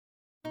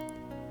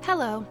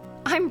Hello,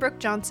 I'm Brooke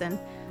Johnson.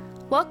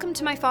 Welcome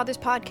to my father's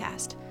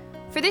podcast.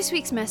 For this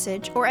week's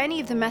message, or any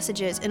of the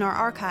messages in our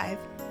archive,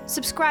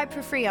 subscribe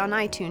for free on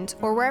iTunes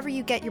or wherever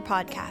you get your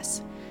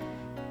podcasts.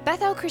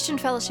 Bethel Christian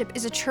Fellowship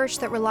is a church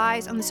that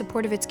relies on the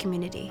support of its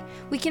community.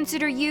 We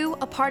consider you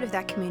a part of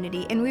that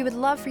community, and we would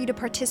love for you to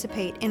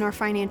participate in our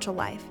financial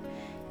life.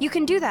 You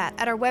can do that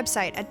at our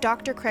website at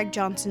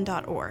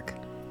drcraigjohnson.org.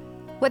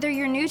 Whether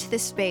you're new to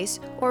this space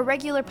or a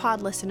regular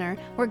pod listener,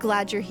 we're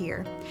glad you're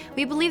here.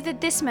 We believe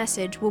that this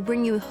message will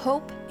bring you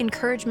hope,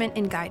 encouragement,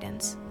 and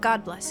guidance.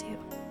 God bless you.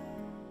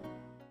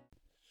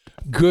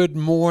 Good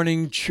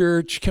morning,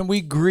 church. Can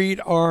we greet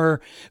our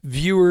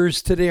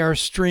viewers today, our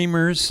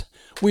streamers?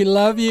 We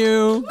love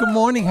you. Good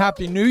morning.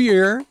 Happy New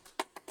Year.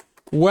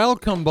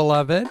 Welcome,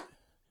 beloved.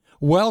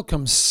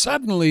 Welcome.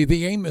 Suddenly,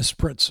 the Amos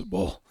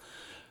principle.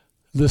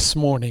 This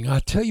morning, I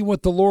tell you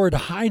what, the Lord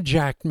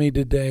hijacked me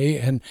today,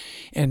 and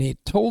He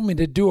told me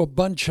to do a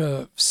bunch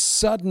of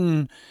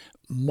sudden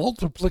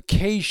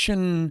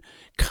multiplication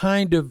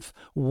kind of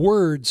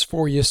words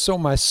for you. So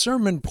my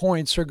sermon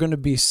points are going to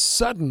be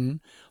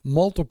sudden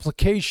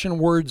multiplication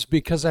words,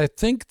 because I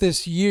think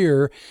this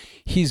year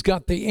He's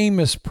got the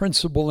Amos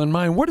principle in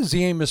mind. What is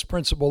the Amos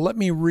principle? Let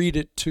me read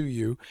it to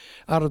you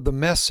out of the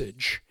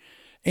Message.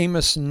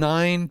 Amos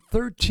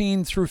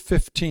 9:13 through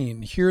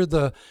 15. Hear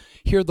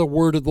the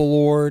word of the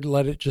Lord.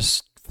 Let it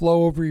just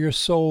flow over your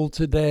soul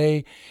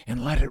today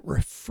and let it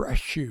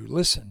refresh you.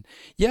 Listen,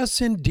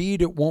 yes,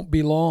 indeed, it won't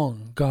be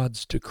long,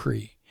 God's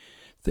decree.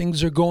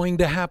 Things are going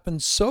to happen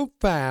so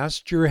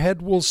fast your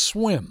head will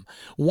swim,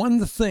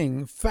 one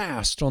thing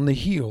fast on the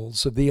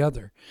heels of the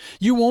other.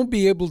 You won't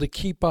be able to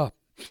keep up.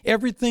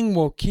 Everything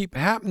will keep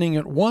happening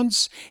at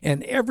once,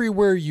 and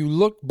everywhere you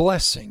look,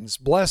 blessings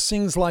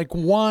like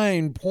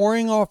wine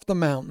pouring off the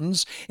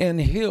mountains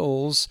and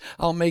hills.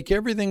 I'll make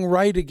everything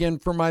right again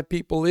for my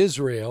people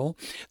Israel.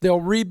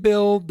 They'll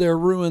rebuild their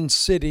ruined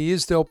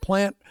cities. They'll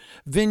plant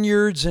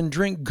vineyards and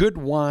drink good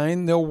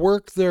wine. They'll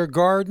work their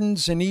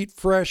gardens and eat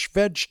fresh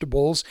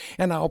vegetables,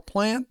 and I'll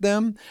plant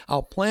them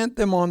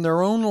on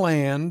their own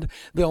land.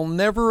 They'll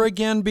never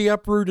again be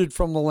uprooted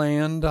from the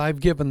land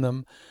I've given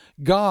them.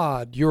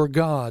 God, your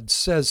God,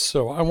 says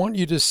so. I want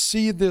you to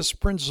see this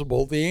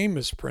principle, the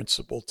Amos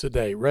principle,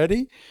 today.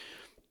 Ready?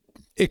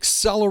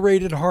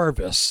 Accelerated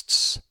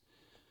harvests.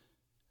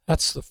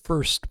 That's the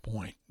first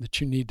point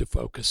that you need to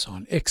focus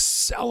on.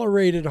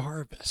 Accelerated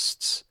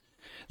harvests.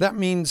 That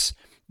means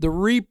the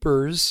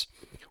reapers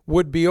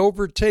would be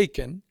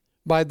overtaken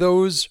by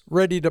those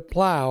ready to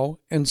plow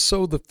and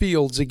sow the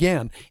fields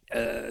again.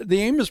 The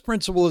Amos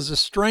principle is a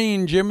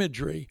strange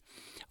imagery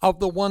of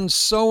the one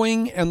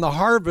sowing and the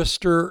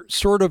harvester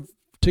sort of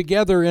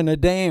together in a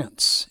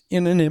dance,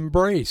 in an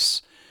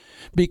embrace,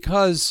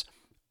 because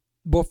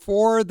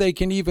before they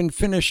can even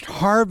finish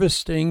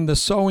harvesting, the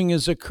sowing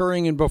is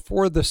occurring, and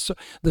before the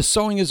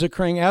sowing is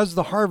occurring, as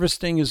the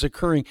harvesting is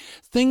occurring,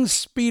 things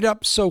speed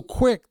up so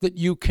quick that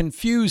you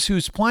confuse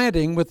who's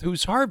planting with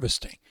who's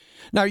harvesting.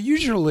 Now,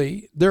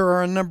 usually there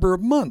are a number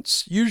of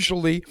months.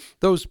 Usually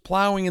those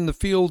plowing in the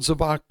fields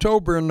of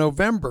October and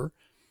November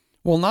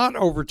will not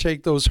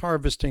overtake those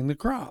harvesting the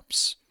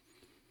crops.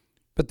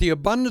 But the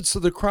abundance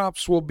of the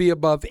crops will be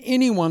above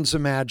anyone's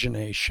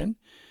imagination.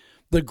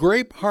 The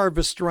grape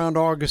harvest around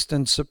August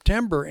and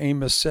September,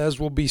 Amos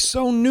says, will be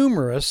so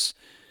numerous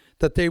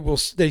that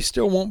they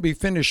still won't be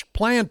finished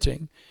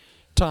planting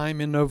time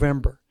in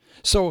November.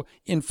 So,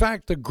 in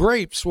fact, the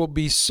grapes will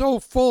be so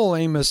full,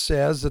 Amos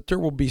says, that there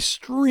will be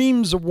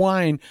streams of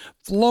wine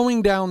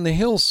flowing down the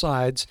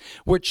hillsides,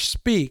 which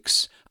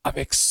speaks of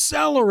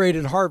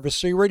accelerated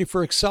harvest. Are you ready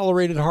for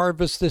accelerated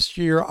harvest this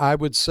year? I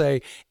would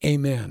say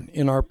amen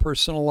in our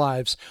personal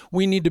lives.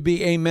 We need to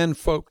be amen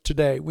folk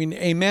today.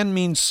 Amen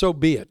means so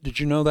be it.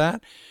 Did you know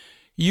that?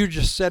 You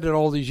just said it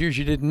all these years.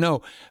 You didn't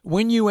know.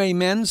 When you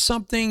amen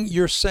something,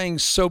 you're saying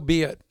so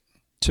be it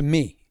to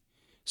me.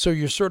 So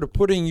you're sort of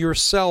putting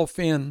yourself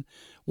in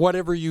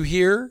whatever you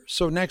hear.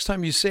 So next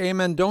time you say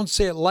amen, don't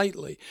say it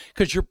lightly,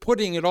 because you're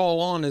putting it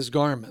all on as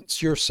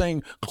garments. You're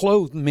saying,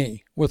 clothe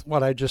me with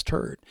what I just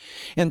heard.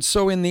 And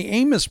so in the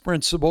Amos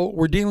principle,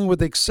 we're dealing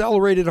with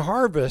accelerated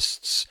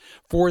harvests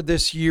for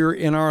this year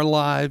in our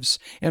lives.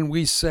 And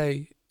we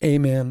say,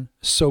 amen,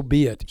 so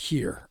be it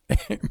here.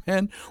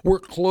 Amen. We're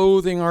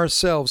clothing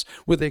ourselves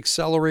with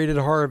accelerated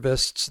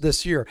harvests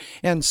this year.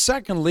 And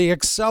secondly,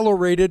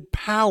 accelerated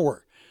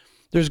power.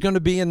 There's going to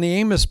be in the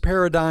Amos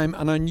paradigm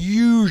an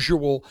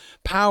unusual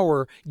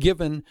power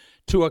given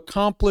to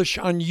accomplish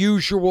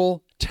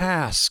unusual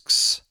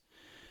tasks.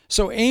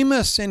 So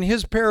Amos in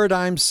his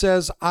paradigm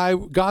says,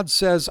 God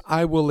says,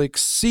 I will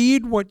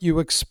exceed what you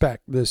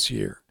expect this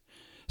year.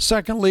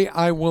 Secondly,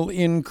 I will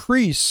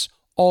increase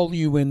all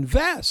you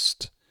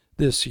invest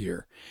this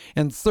year.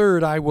 And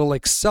third, I will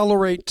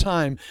accelerate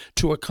time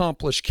to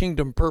accomplish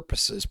kingdom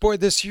purposes. Boy,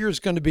 this year is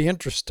going to be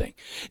interesting.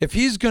 If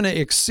he's going to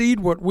exceed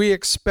what we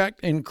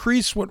expect,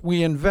 increase what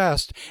we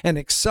invest, and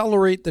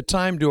accelerate the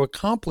time to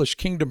accomplish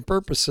kingdom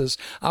purposes,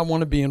 I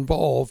want to be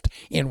involved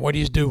in what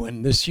he's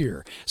doing this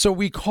year. So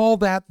we call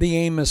that the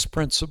Amos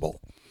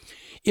principle.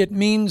 It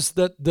means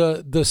that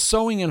the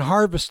sowing and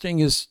harvesting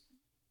is,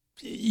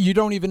 you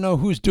don't even know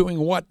who's doing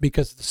what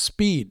because of the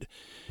speed.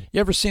 You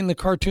ever seen the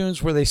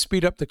cartoons where they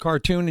speed up the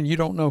cartoon and you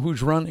don't know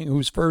who's running,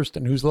 who's first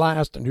and who's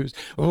last and who's,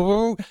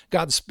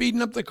 God's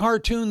speeding up the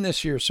cartoon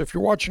this year. So if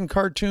you're watching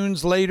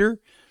cartoons later,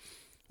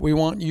 we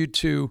want you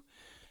to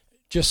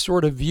just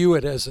sort of view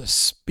it as a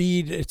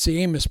speed. It's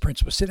the Amos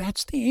principle. See,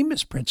 that's the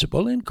Amos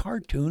principle in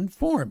cartoon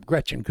form.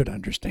 Gretchen could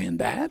understand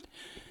that.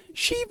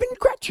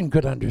 Gretchen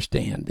could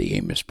understand the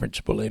Amos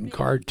principle in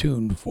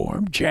cartoon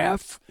form.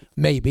 Jeff,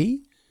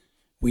 maybe.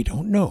 We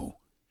don't know.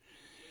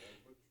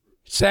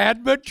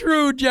 Sad but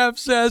true, Jeff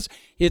says.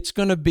 It's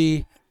going to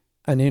be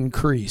an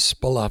increase,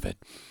 beloved.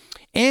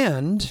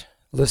 And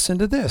listen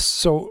to this.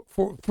 So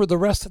for the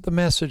rest of the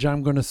message,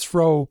 I'm going to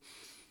throw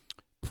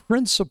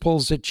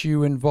principles at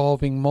you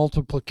involving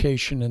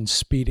multiplication and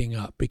speeding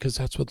up, because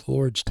that's what the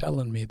Lord's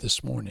telling me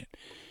this morning.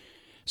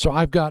 So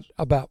I've got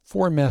about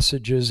 4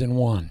 messages in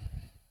one.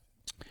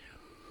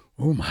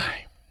 Oh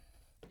my.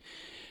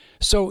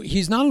 So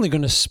he's not only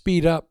going to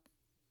speed up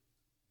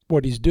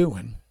what he's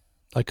doing,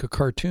 like a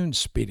cartoon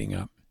speeding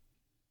up,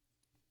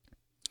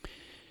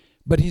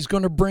 but he's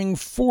going to bring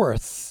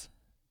forth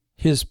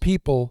his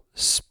people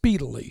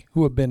speedily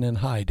who have been in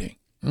hiding.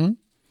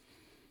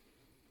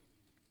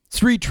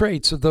 3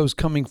 traits of those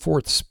coming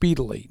forth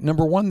speedily.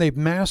 Number 1, they've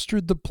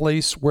mastered the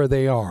place where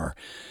they are.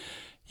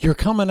 You're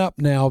coming up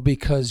now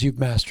because you've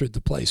mastered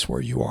the place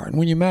where you are. And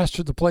when you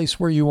master the place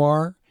where you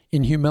are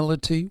in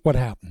humility, what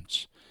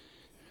happens?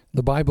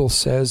 The Bible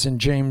says in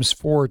James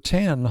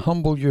 4:10,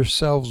 humble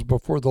yourselves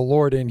before the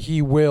Lord and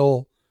he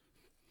will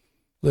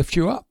lift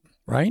you up,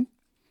 right?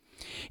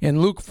 In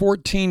Luke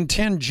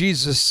 14:10,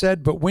 Jesus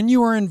said, but when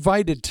you are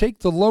invited, take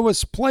the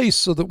lowest place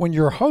so that when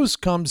your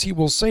host comes, he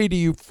will say to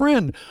you,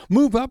 friend,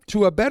 move up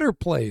to a better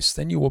place.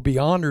 Then you will be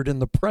honored in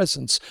the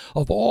presence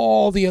of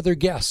all the other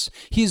guests.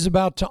 He's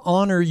about to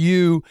honor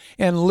you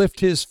and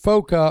lift his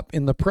folk up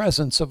in the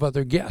presence of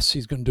other guests.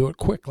 He's going to do it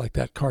quick, like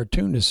that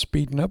cartoon is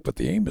speeding up with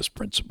the Amos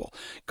principle.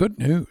 Good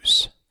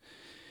news.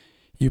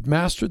 You've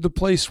mastered the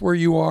place where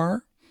you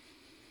are.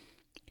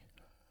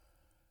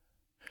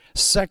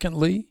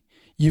 Secondly,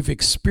 you've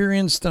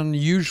experienced an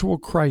unusual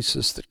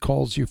crisis that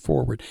calls you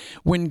forward.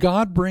 When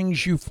God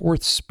brings you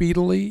forth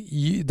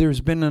speedily,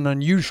 there's been an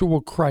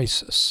unusual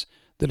crisis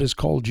that has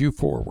called you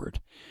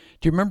forward.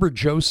 Do you remember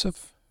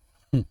Joseph?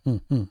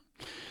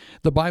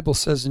 The Bible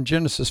says in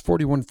Genesis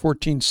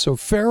 41:14, so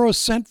Pharaoh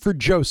sent for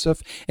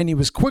Joseph, and he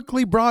was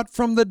quickly brought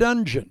from the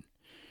dungeon.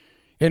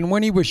 And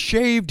when he was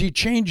shaved, he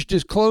changed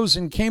his clothes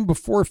and came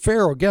before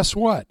Pharaoh. Guess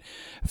what?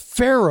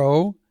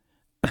 Pharaoh...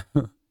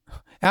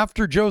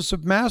 After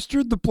Joseph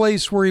mastered the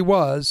place where he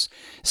was,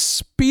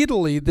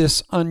 speedily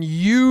this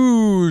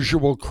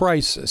unusual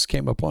crisis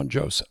came upon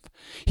Joseph.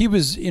 He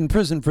was in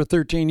prison for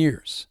 13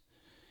 years,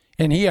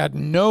 and he had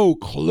no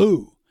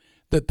clue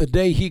that the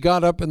day he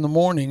got up in the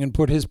morning and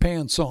put his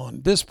pants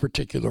on, this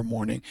particular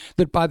morning,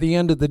 that by the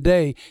end of the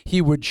day,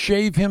 he would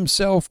shave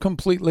himself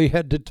completely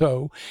head to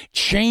toe,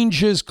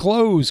 change his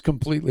clothes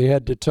completely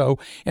head to toe,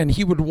 and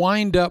he would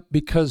wind up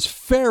because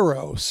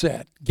Pharaoh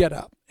said, get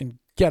up and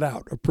get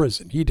out of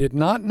prison. He did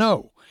not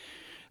know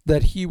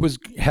that he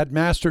had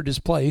mastered his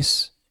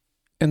place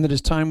and that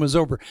his time was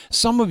over.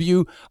 Some of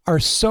you are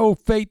so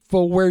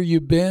faithful where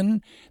you've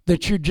been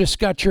that you just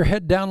got your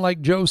head down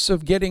like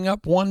Joseph, getting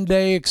up one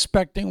day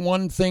expecting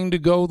one thing to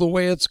go the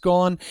way it's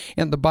gone.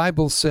 And the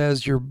Bible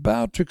says you're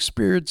about to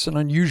experience an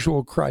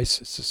unusual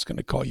crisis. It's going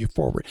to call you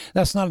forward.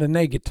 That's not a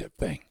negative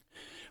thing.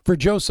 For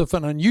Joseph,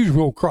 an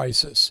unusual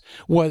crisis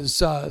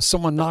was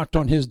someone knocked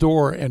on his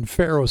door and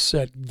Pharaoh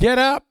said, get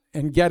up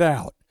and get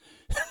out.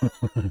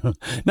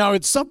 Now,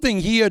 it's something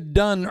he had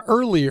done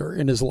earlier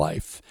in his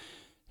life.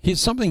 It's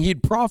something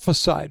he'd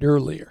prophesied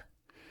earlier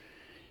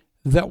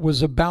that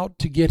was about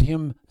to get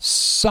him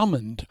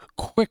summoned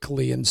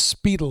quickly and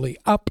speedily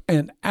up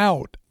and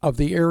out of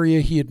the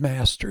area he had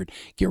mastered.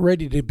 Get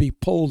ready to be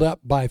pulled up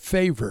by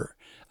favor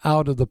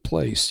out of the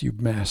place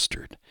you've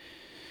mastered.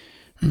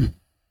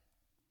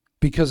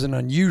 Because an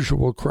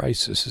unusual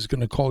crisis is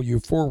going to call you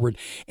forward.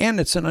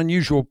 And it's an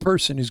unusual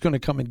person who's going to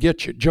come and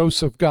get you.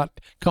 Joseph got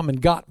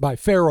by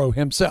Pharaoh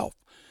himself.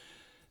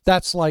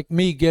 That's like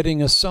me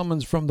getting a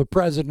summons from the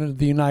President of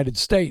the United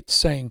States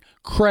saying,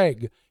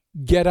 Craig,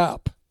 get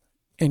up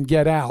and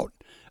get out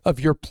of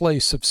your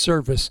place of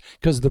service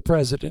because the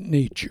President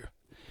needs you.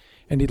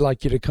 And he'd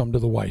like you to come to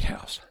the White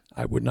House.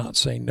 I would not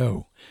say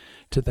no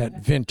to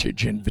that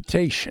vintage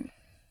invitation.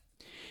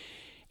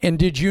 And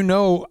did you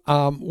know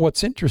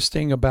what's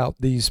interesting about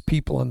these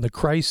people and the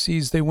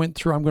crises they went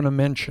through? I'm going to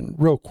mention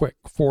real quick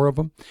 4 of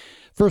them.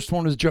 First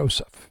one is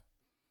Joseph.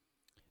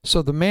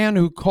 So the man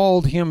who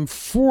called him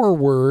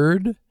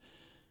forward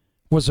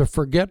was a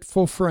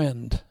forgetful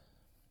friend.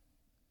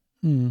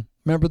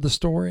 Remember the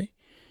story?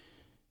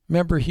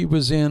 Remember he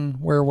was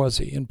where was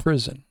he? In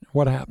prison.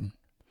 What happened?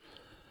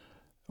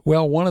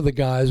 Well, one of the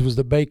guys was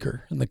the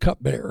baker and the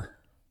cupbearer.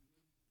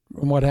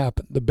 And what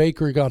happened? The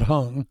baker got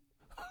hung.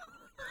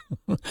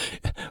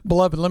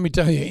 Beloved, let me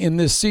tell you, in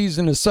this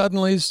season of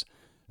suddenlies,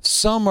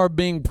 Some are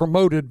being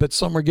promoted, but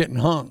some are getting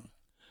hung.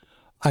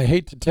 I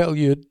hate to tell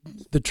you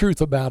the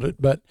truth about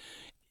it, but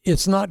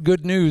it's not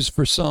good news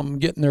for some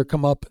getting their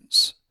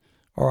comeuppance.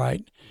 All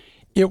right.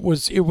 It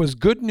was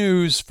good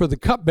news for the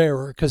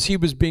cupbearer because he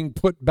was being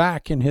put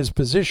back in his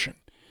position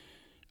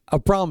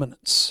of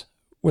prominence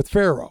with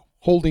Pharaoh,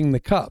 holding the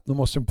cup. The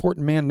most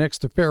important man next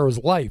to Pharaoh's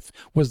life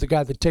was the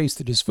guy that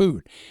tasted his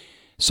food.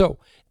 So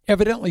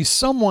evidently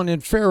someone in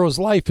Pharaoh's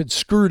life had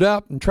screwed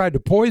up and tried to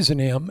poison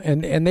him,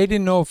 and they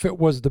didn't know if it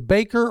was the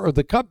baker or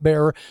the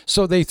cupbearer,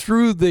 so they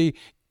threw the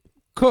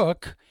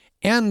cook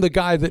and the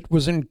guy that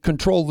was in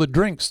control of the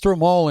drinks, threw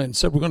them all in,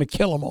 said, we're going to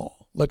kill them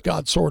all. Let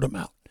God sort them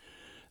out.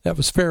 That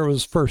was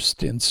Pharaoh's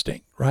first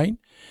instinct, right?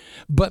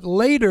 But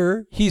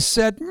later he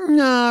said,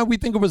 nah, we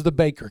think it was the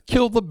baker.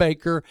 Kill the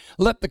baker,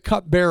 let the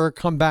cupbearer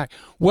come back.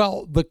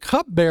 Well, the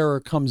cupbearer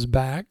comes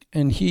back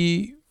and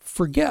he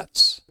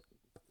forgets.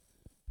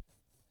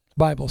 The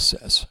Bible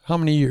says, how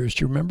many years?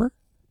 Do you remember?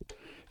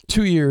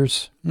 2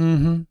 years.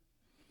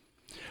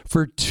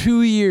 For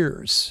 2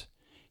 years,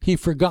 he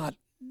forgot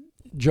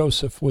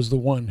Joseph was the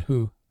one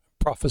who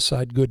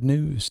prophesied good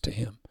news to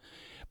him.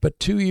 But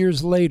 2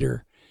 years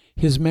later,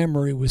 his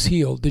memory was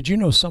healed. Did you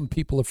know some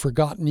people have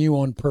forgotten you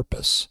on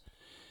purpose?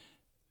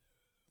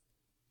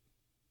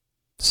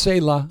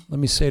 Selah, let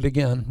me say it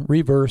again,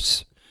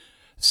 reverse.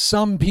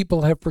 Some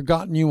people have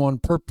forgotten you on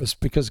purpose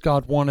because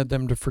God wanted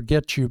them to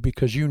forget you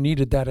because you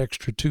needed that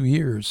extra 2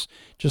 years,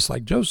 just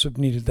like Joseph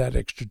needed that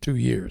extra 2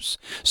 years.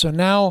 So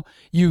now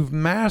you've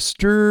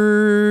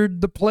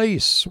mastered the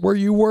place where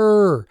you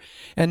were,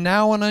 and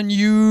now an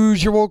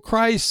unusual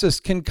crisis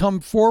can come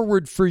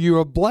forward for you,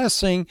 a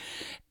blessing,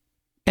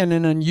 and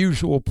an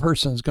unusual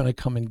person is going to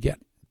come and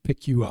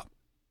pick you up.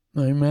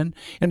 Amen.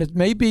 And it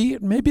may be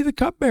the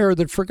cupbearer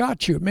that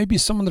forgot you. It may be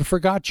someone that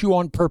forgot you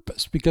on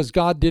purpose because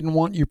God didn't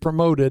want you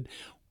promoted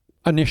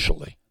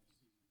initially.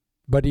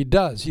 But he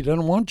does. He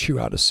doesn't want you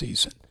out of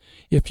season.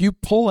 If you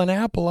pull an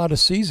apple out of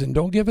season,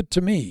 don't give it to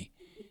me.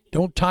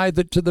 Don't tithe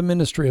it to the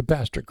ministry of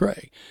Pastor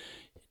Craig.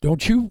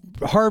 Don't you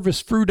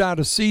harvest fruit out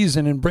of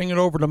season and bring it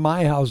over to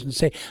my house and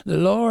say, the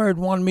Lord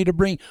wanted me to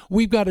bring,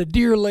 we've got a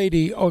dear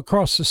lady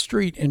across the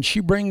street and she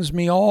brings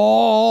me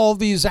all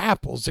these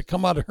apples that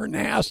come out of her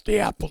nasty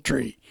apple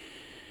tree.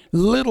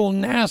 Little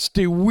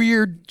nasty,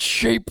 weird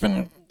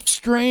shaping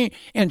strain,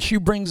 and she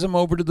brings them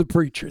over to the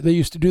preacher. They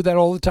used to do that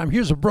all the time.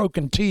 Here's a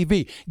broken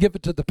TV. Give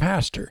it to the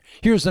pastor.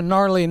 Here's a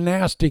gnarly,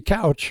 nasty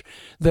couch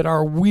that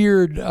our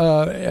weird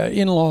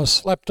in-laws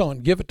slept on.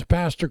 Give it to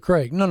Pastor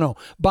Craig. No.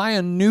 Buy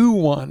a new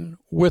one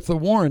with a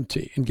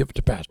warranty and give it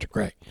to Pastor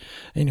Craig.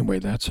 Anyway,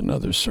 that's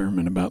another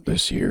sermon about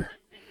this year.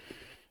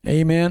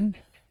 Amen.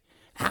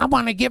 I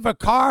want to give a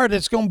car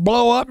that's going to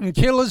blow up and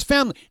kill his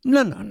family.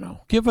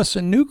 No. Give us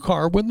a new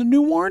car with a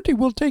new warranty.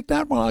 We'll take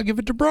that one. I'll give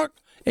it to Brooke.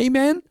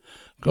 Amen.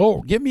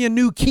 Go, give me a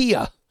new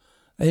Kia.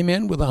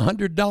 Amen. With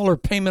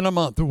 $100 payment a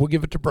month. We'll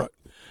give it to Brooke.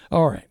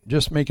 All right.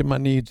 Just making my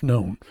needs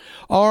known.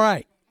 All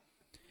right.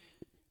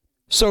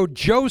 So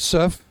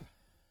Joseph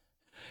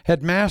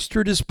had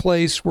mastered his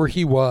place where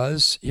he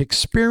was. He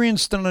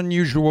experienced an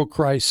unusual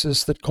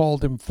crisis that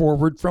called him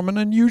forward from an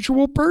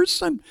unusual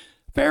person,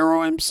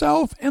 Pharaoh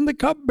himself and the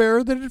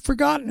cupbearer that had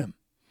forgotten him.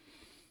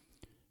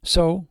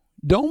 So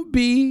don't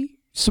be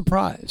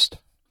surprised.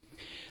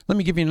 Let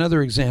me give you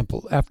another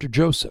example after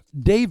Joseph.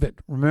 David,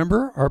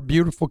 remember our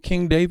beautiful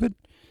King David?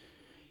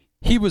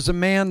 He was a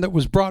man that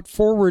was brought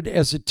forward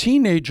as a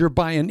teenager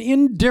by an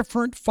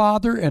indifferent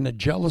father and a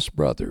jealous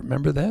brother.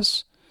 Remember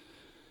this?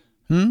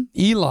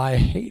 Eli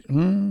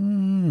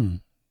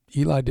didn't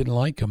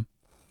like him.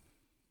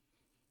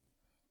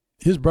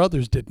 His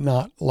brothers did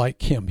not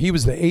like him. He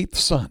was the 8th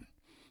son.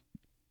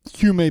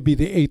 You may be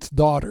the 8th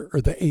daughter or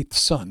the 8th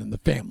son in the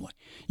family.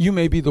 You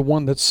may be the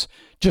one that's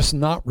just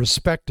not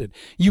respected.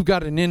 You've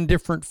got an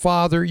indifferent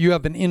father. You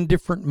have an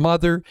indifferent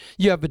mother.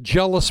 You have a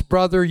jealous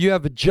brother. You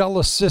have a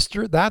jealous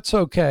sister. That's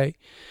okay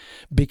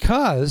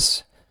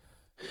because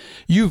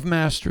you've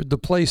mastered the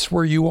place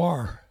where you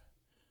are.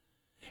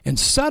 And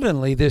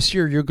suddenly this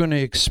year, you're going to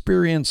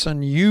experience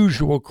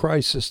unusual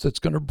crisis that's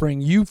going to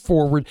bring you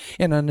forward,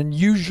 and an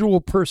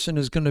unusual person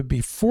is going to be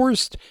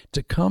forced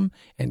to come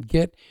and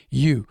get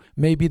you.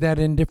 Maybe that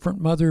indifferent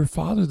mother or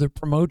father that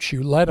promotes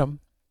you, let them.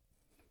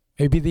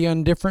 Maybe the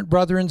indifferent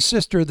brother and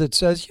sister that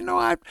says,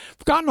 I've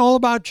forgotten all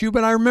about you,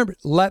 but I remember.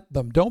 Let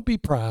them. Don't be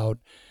proud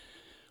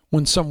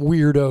when some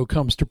weirdo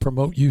comes to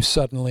promote you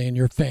suddenly in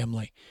your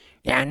family.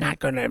 Yeah, I'm not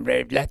going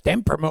to let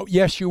them promote.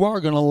 Yes, you are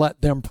going to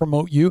let them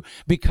promote you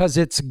because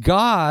it's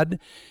God.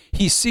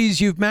 He sees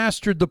you've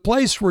mastered the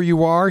place where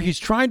you are. He's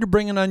trying to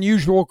bring an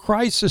unusual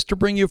crisis to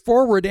bring you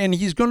forward, and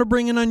he's going to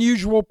bring an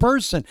unusual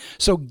person.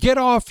 So get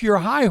off your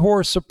high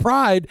horse of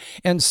pride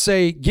and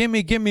say,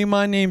 gimme,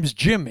 my name's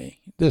Jimmy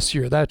this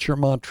year. That's your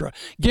mantra.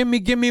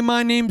 Gimme,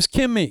 my name's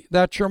Kimmy.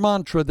 That's your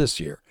mantra this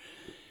year.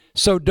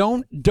 So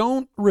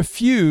don't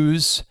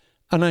refuse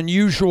an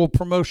unusual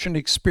promotion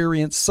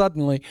experience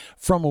suddenly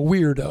from a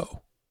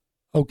weirdo,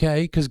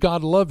 okay? Because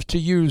God loves to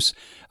use,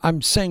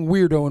 I'm saying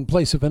weirdo in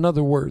place of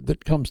another word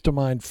that comes to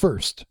mind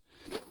first.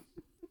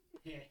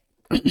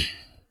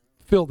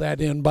 fill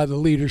that in by the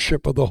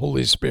leadership of the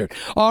Holy Spirit.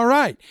 All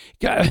right.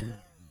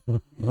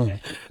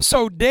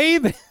 So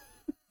David's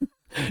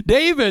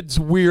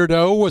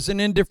weirdo was an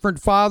indifferent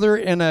father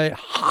and a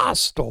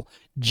hostile,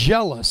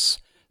 jealous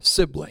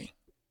sibling.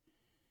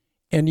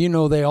 And you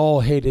know, they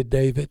all hated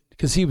David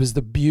because he was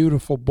the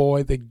beautiful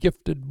boy, the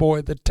gifted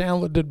boy, the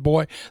talented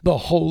boy, the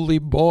holy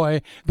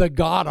boy, the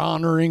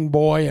God-honoring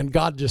boy. And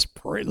God just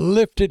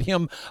lifted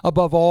him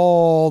above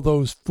all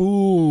those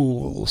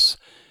fools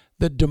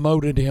that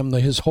demoted him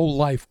his whole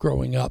life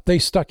growing up. They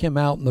stuck him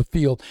out in the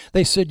field.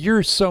 They said,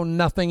 you're so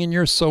nothing and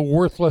you're so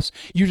worthless.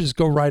 You just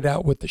go right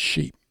out with the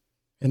sheep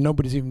and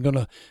nobody's even going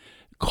to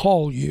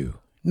call you.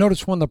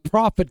 Notice when the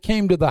prophet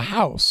came to the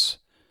house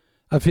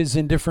of his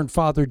indifferent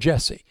father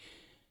Jesse,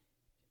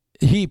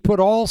 he put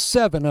all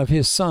 7 of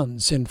his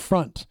sons in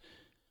front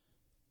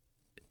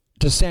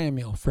to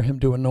Samuel for him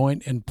to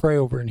anoint and pray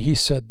over. And he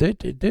said,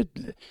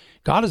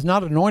 God has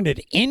not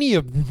anointed any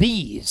of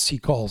these, he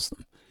calls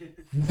them,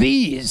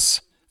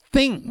 these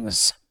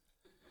things.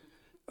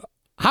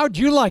 How'd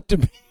you like to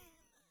be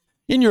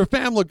in your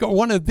family go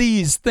one of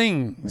these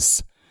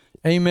things?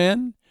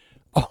 Amen?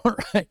 All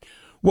right.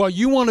 Well,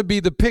 you want to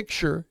be the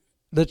picture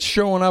that's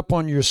showing up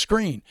on your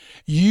screen.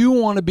 You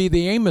want to be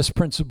the Amos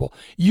principle.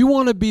 You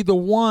want to be the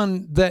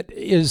one that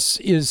is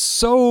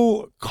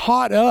so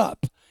caught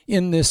up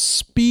in this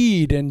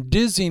speed and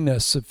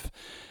dizziness of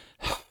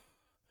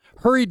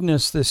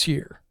hurriedness this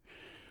year,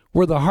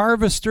 where the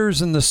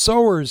harvesters and the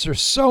sowers are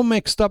so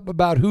mixed up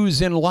about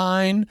who's in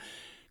line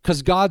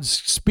because God's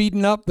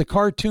speeding up the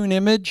cartoon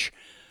image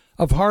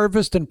of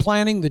harvest and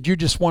planting that you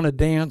just want to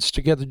dance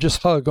together,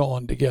 just hug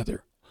on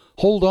together.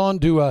 Hold on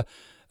to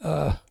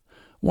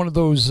one of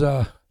those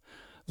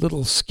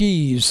little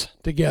skis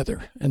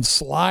together and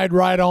slide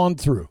right on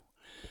through,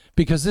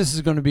 because this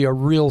is going to be a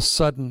real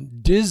sudden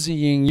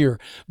dizzying year.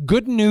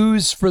 Good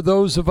news for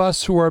those of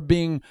us who are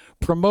being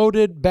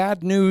promoted,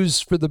 bad news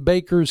for the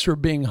bakers who are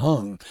being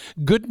hung.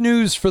 Good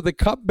news for the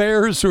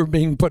cupbearers who are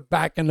being put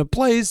back into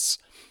place.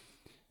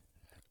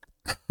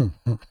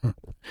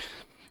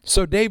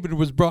 So David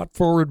was brought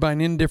forward by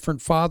an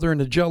indifferent father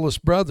and a jealous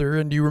brother,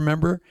 and do you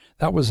remember?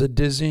 That was a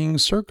dizzying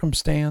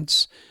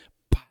circumstance.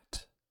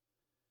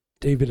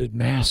 David had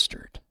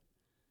mastered.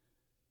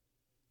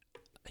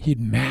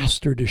 He'd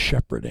mastered his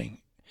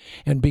shepherding.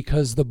 And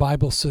because the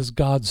Bible says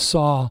God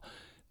saw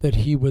that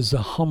he was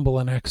a humble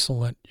and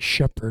excellent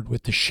shepherd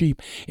with the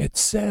sheep, it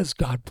says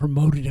God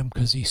promoted him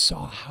because he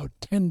saw how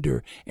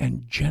tender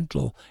and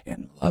gentle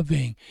and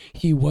loving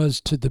he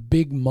was to the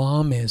big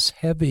mamas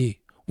heavy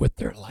with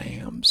their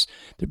lambs.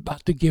 They're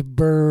about to give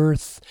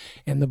birth,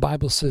 and the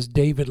Bible says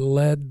David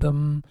led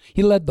them.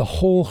 He led the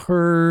whole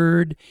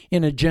herd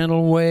in a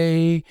gentle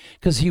way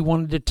because he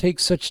wanted to take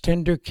such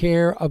tender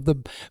care of the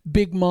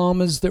big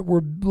mamas that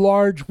were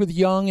large with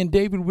young, and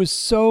David was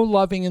so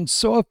loving and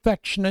so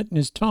affectionate in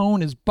his tone,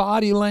 his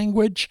body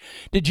language.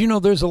 Did you know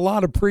there's a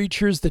lot of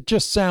preachers that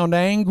just sound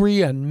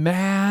angry and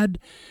mad,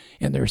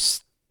 and they're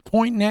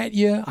pointing at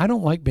you? I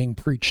don't like being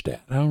preached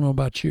at. I don't know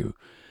about you.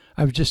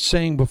 I was just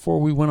saying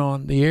before we went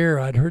on the air,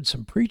 I'd heard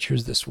some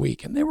preachers this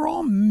week, and they were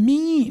all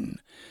mean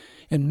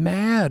and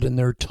mad, and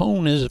their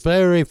tone is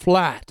very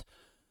flat.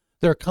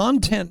 Their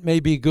content may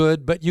be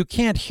good, but you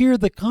can't hear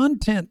the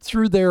content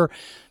through their...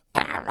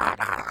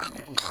 I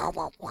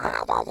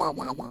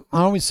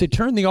always say,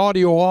 turn the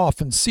audio off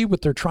and see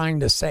what they're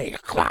trying to say.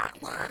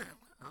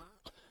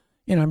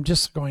 And I'm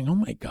just going, oh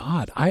my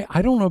God,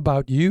 I don't know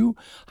about you.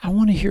 I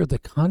want to hear the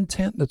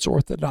content that's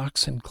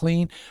orthodox and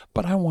clean,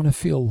 but I want to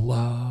feel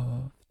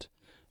loved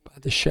by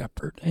the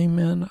shepherd.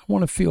 Amen. I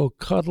want to feel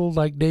cuddled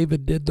like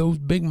David did, those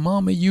big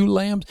mama ewe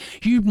lambs.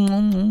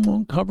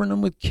 You covering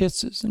them with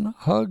kisses and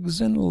hugs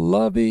and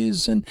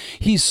lovies, and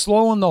he's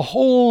slowing the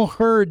whole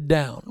herd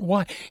down.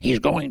 Why? He's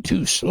going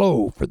too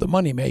slow for the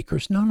money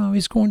makers. No,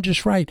 he's going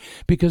just right,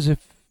 because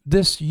if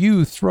this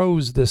ewe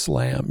throws this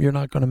lamb, you're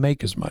not going to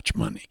make as much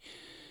money.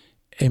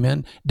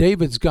 Amen.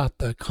 David's got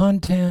the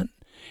content,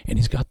 and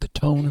he's got the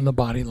tone and the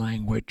body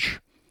language.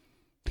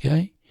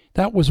 Okay?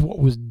 That was what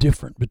was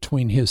different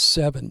between his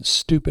 7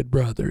 stupid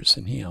brothers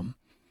and him,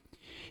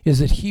 is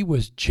that he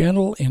was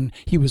gentle and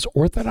he was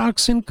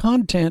orthodox in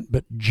content,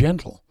 but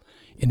gentle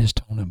in his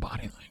tone and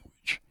body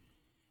language.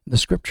 The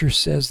scripture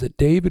says that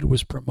David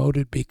was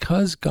promoted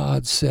because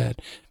God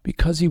said,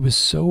 because he was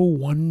so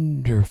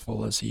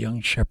wonderful as a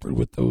young shepherd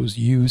with those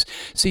ewes.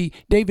 See,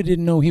 David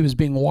didn't know he was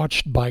being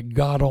watched by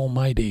God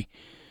Almighty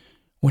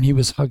when he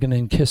was hugging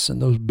and kissing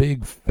those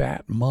big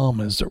fat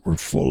mamas that were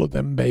full of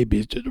them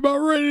babies, just about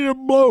ready to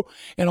blow.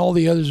 And all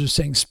the others are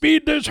saying,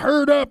 speed this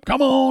herd up.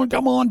 Come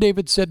on.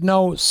 David said,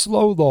 no,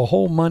 slow the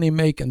whole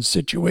money-making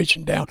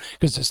situation down,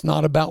 because it's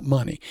not about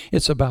money.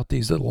 It's about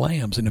these little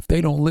lambs. And if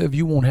they don't live,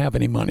 you won't have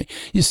any money.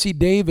 You see,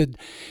 David,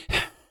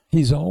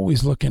 he's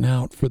always looking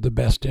out for the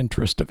best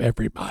interest of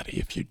everybody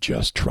if you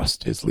just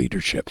trust his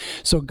leadership.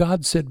 So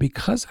God said,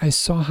 because I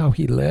saw how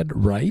he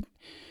led right,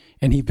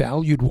 and he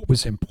valued what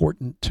was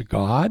important to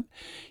God,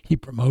 he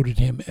promoted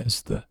him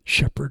as the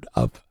shepherd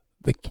of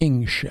the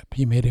kingship.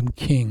 He made him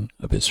king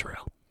of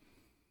Israel.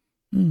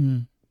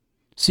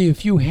 See,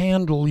 if you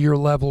handle your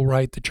level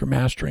right that you're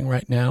mastering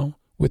right now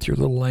with your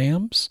little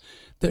lambs,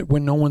 that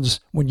when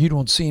you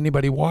don't see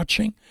anybody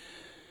watching,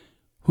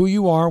 who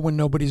you are when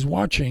nobody's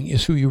watching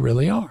is who you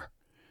really are.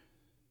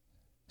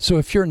 So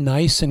if you're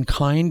nice and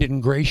kind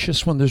and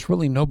gracious when there's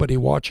really nobody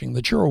watching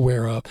that you're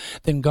aware of,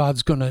 then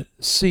God's going to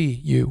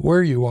see you,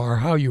 where you are,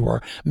 how you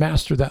are,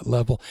 master that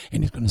level,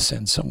 and he's going to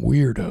send some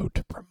weirdo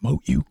to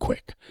promote you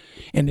quick.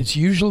 And it's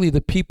usually the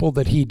people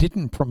that he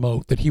didn't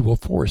promote that he will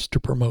force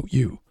to promote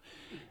you.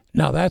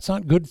 Now, that's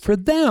not good for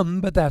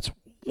them, but that's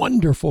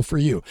wonderful for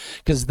you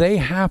because they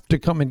have to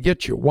come and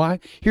get you. Why?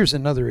 Here's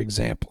another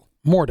example.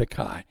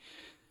 Mordecai.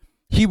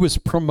 He was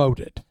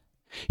promoted.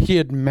 He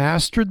had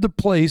mastered the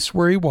place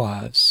where he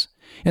was,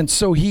 and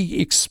so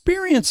he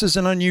experiences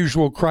an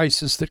unusual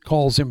crisis that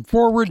calls him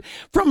forward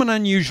from an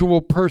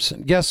unusual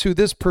person. Guess who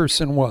this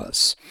person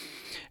was?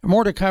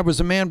 Mordecai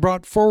was a man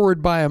brought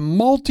forward by a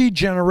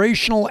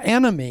multi-generational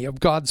enemy of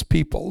God's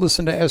people.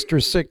 Listen to Esther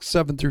 6,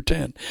 7 through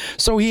 10.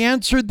 So he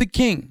answered the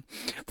king,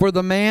 "For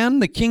the man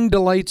the king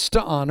delights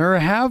to honor,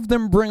 have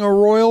them bring a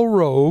royal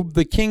robe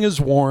the king has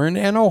worn,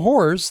 and a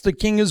horse the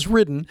king has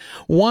ridden,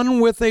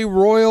 one with a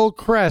royal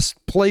crest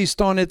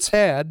placed on its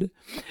head.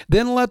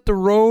 Then let the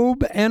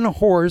robe and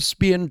horse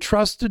be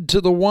entrusted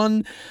to the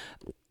one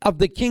of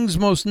the king's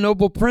most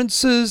noble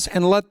princes,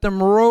 and let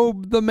them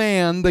robe the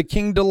man the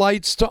king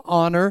delights to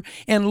honor,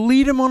 and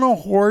lead him on a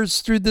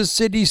horse through the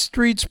city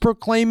streets,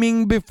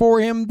 proclaiming before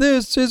him,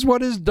 'This is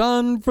what is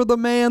done for the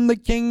man the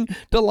king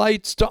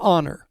delights to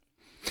honor.'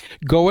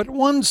 Go at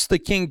once," the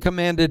king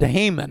commanded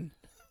Haman.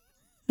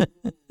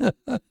 "Get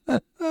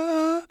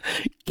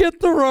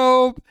the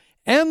robe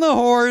and the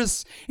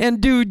horse,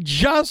 and do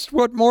just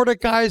what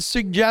Mordecai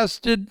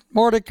suggested,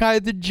 Mordecai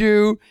the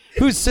Jew,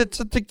 who sits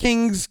at the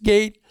king's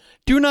gate.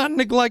 Do not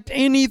neglect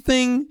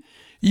anything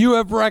you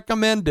have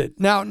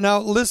recommended."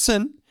 Now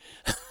listen.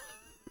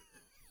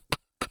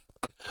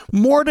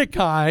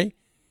 Mordecai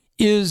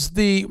is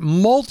the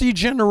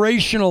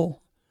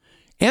multi-generational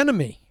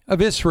enemy of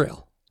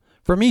Israel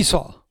from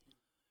Esau,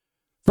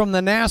 from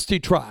the nasty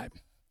tribe.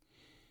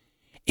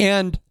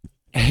 And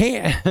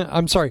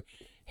Haman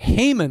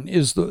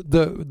is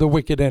the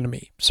wicked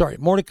enemy. Sorry,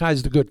 Mordecai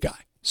is the good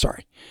guy.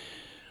 Sorry.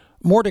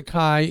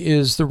 Mordecai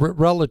is the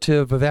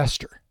relative of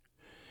Esther.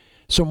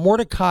 So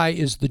Mordecai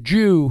is the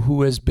Jew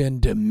who has been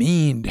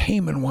demeaned.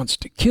 Haman wants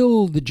to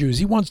kill the Jews.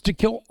 He wants to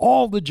kill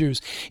all the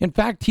Jews. In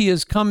fact, he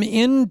has come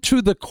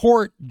into the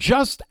court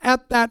just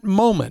at that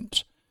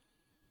moment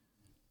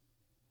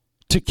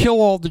to kill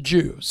all the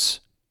Jews.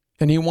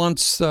 And he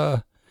wants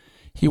the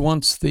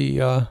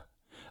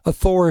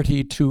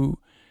authority to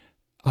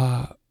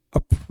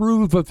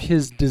approve of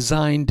his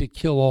design to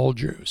kill all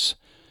Jews.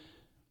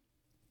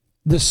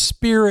 The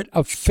spirit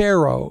of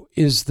Pharaoh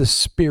is the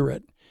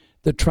spirit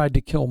that tried to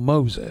kill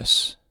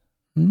Moses.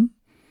 Do you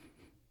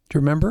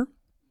remember?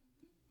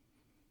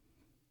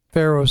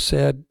 Pharaoh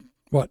said,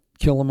 what?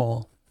 Kill them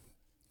all.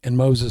 And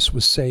Moses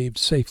was saved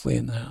safely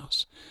in the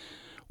house.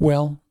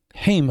 Well,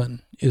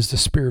 Haman is the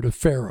spirit of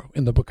Pharaoh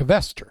in the book of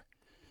Esther.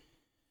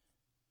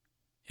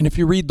 And if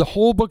you read the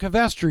whole book of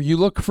Esther, you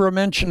look for a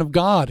mention of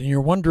God, and you're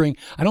wondering,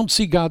 I don't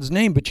see God's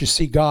name, but you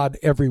see God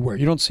everywhere.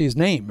 You don't see his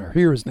name or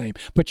hear his name,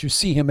 but you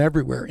see him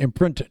everywhere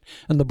imprinted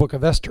in the book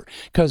of Esther.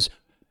 Because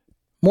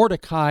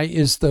Mordecai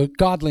is the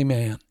godly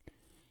man,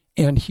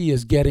 and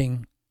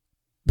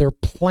they're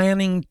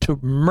planning to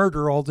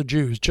murder all the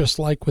Jews, just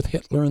like with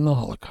Hitler in the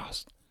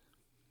Holocaust.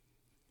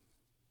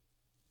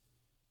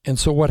 And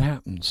so what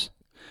happens?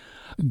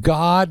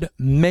 God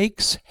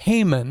makes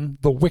Haman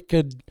the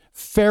wicked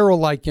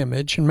Pharaoh-like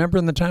image. And remember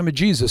in the time of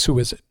Jesus, who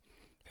is it?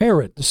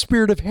 Herod, the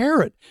spirit of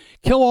Herod.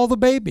 Kill all the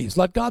babies.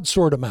 Let God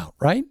sort them out,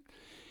 right?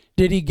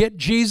 Did he get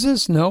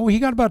Jesus? No, he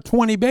got about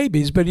 20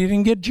 babies, but he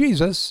didn't get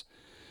Jesus.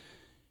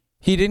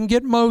 He didn't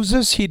get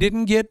Moses, he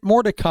didn't get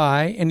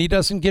Mordecai, and he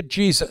doesn't get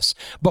Jesus.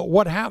 But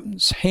what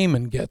happens?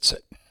 Haman gets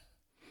it.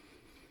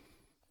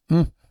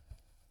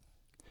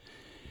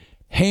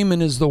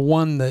 Haman is the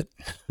one that,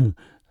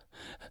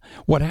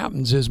 what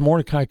happens is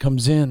Mordecai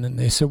comes in and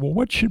they say, well,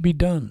 what should be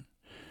done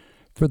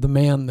for the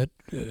man that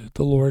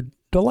the Lord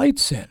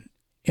delights in?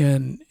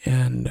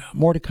 And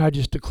Mordecai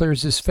just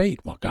declares his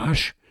fate. Well,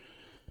 gosh.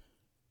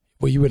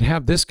 Well, you would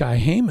have this guy,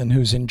 Haman,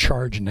 who's in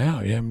charge now.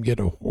 You have him get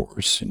a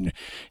horse and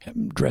have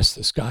him dress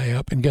this guy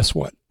up. And guess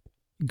what?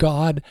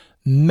 God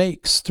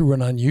makes, through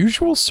an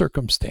unusual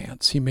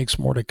circumstance, he makes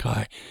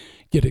Mordecai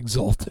get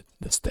exalted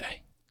this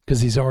day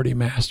because he's already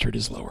mastered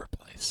his lower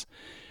place.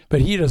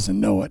 But he doesn't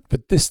know it.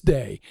 But this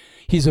day,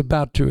 he's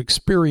about to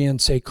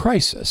experience a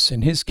crisis.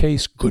 In his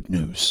case, good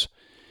news.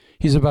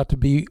 He's about to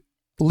be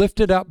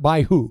lifted up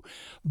by who?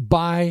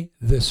 By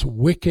this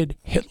wicked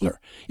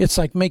Hitler. It's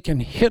like making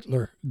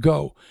Hitler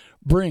go.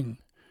 Bring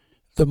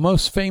the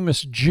most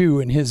famous Jew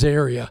in his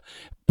area,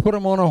 put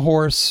him on a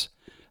horse,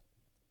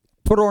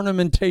 put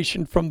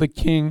ornamentation from the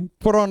king,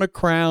 put on a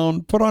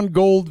crown, put on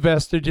gold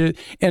vestiges,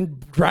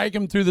 and drag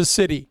him through the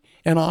city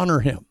and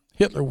honor him.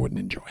 Hitler wouldn't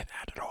enjoy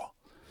that at all.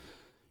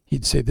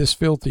 He'd say, this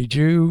filthy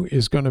Jew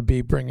is going to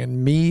be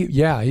bringing me.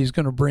 Yeah, he's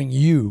going to bring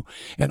you.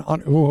 And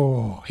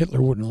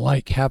Hitler wouldn't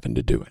like having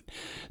to do it.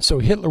 So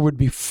Hitler would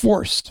be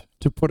forced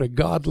to put a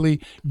godly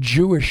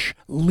Jewish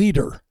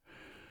leader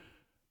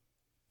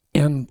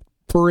and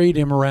parade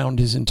him around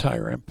his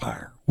entire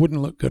empire.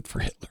 Wouldn't look good for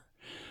Hitler.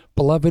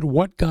 Beloved,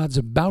 what God's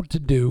about to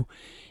do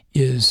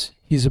is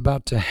he's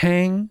about to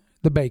hang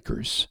the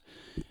bakers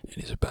and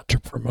he's about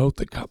to promote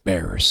the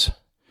cupbearers.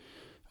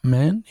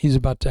 Man, he's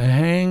about to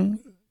hang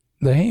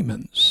the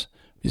Hamans.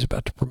 He's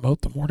about to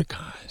promote the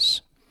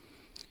Mordecais.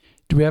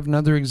 Do we have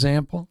another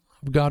example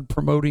of God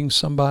promoting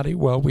somebody?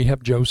 Well, we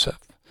have Joseph.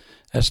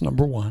 That's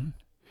number one.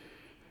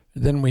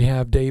 Then we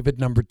have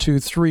David, number 2,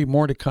 3,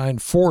 Mordecai, and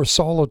 4,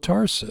 Saul of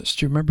Tarsus.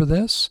 Do you remember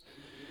this?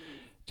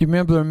 Do you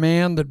remember the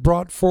man that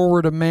brought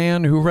forward a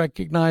man who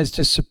recognized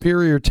his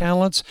superior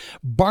talents?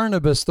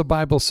 Barnabas, the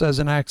Bible says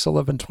in Acts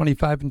 11,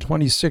 25 and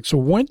 26,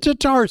 went to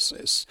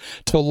Tarsus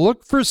to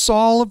look for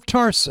Saul of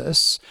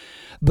Tarsus,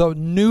 the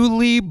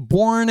newly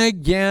born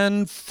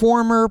again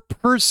former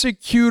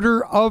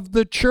persecutor of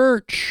the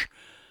church.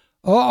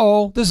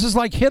 This is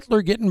like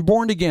Hitler getting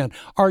born again.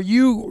 Are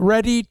you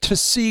ready to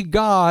see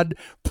God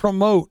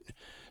promote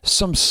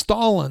some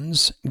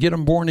Stalins, get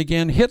them born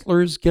again,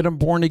 Hitlers, get them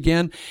born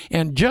again,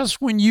 and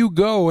just when you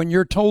go and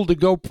you're told to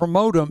go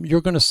promote them,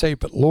 you're going to say,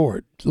 but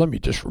Lord, let me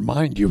just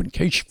remind you, in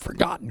case you've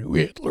forgotten who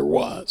Hitler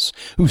was,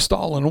 who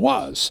Stalin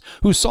was,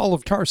 who Saul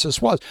of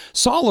Tarsus was.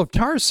 Saul of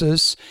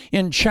Tarsus,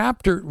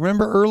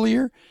 remember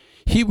earlier,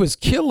 he was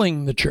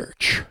killing the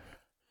church.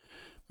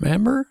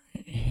 Remember?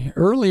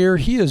 Earlier,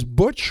 he is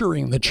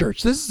butchering the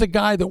church. This is the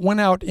guy that went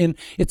out and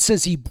it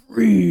says he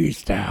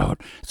breathed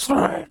out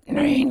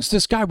threatenings.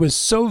 This guy was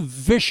so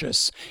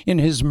vicious in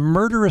his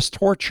murderous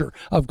torture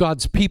of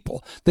God's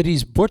people that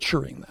he's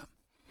butchering them.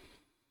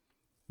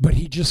 But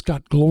he just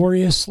got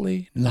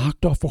gloriously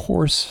knocked off a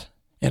horse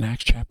in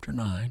Acts chapter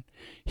 9.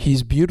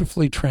 He's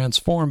beautifully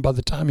transformed by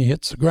the time he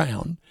hits the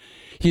ground.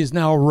 He is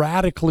now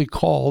radically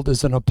called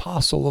as an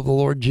apostle of the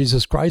Lord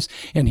Jesus Christ,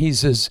 and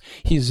he's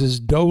as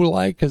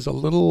doe-like as a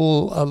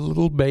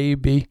little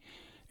baby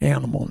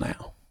animal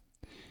now.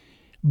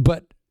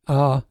 But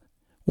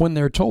when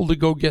they're told to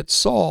go get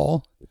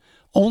Saul,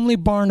 only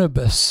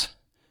Barnabas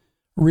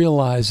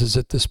realizes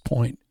at this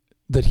point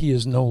that he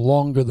is no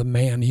longer the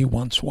man he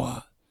once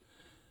was.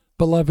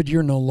 Beloved,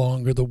 you're no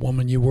longer the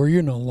woman you were.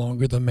 You're no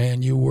longer the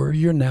man you were.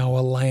 You're now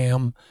a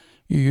lamb.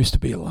 You used to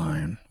be a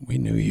lion. We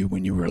knew you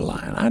when you were a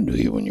lion. I knew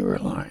you when you were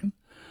a lion.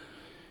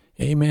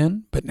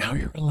 Amen. But now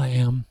you're a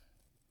lamb.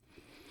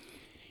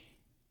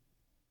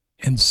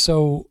 And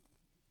so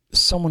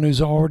someone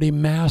who's already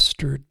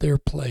mastered their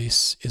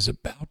place is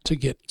about to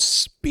get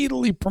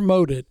speedily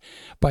promoted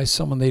by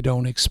someone they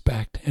don't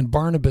expect. And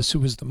Barnabas, who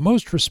was the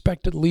most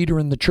respected leader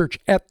in the church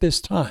at this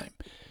time,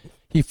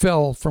 he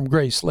fell from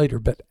grace later,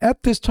 but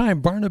at this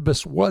time,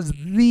 Barnabas was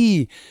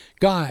the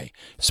guy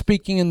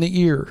speaking in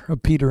the ear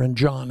of Peter and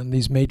John and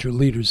these major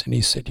leaders. And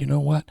he said, you know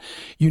what?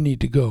 You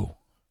need to go.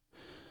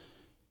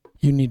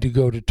 You need to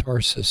go to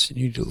Tarsus.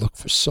 You need to look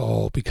for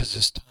Saul, because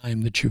it's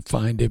time that you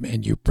find him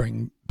and you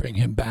bring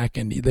him back.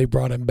 And they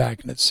brought him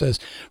back. And it says,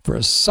 for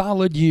a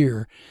solid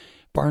year,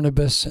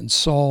 Barnabas and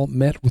Saul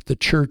met with the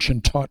church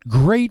and taught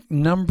great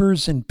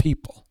numbers of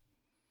people.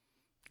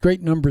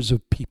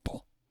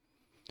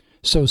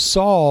 So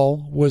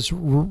Saul was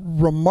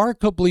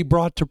remarkably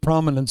brought to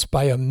prominence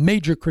by a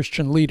major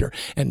Christian leader,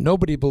 and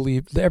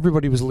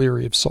everybody was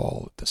leery of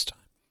Saul at this time.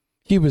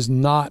 He was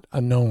not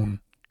a known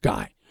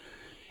guy.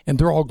 And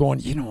they're all going,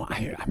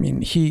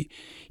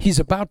 he's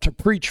about to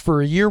preach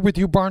for a year with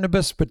you,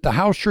 Barnabas, but the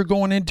house you're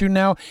going into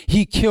now,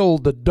 he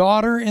killed a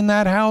daughter in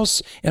that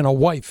house and a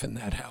wife in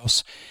that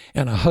house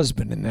and a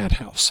husband in that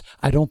house.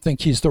 I don't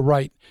think he's the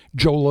right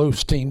Joel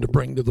Osteen to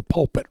bring to the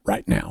pulpit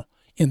right now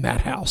in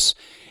that house.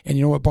 And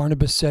you know what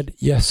Barnabas said?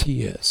 Yes,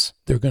 he is.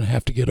 They're going to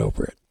have to get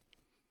over it.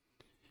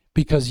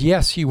 Because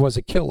yes, he was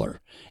a killer.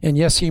 And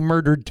yes, he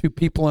murdered 2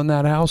 people in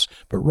that house.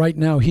 But right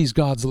now, he's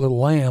God's little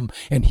lamb.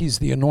 And he's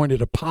the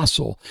anointed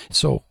apostle.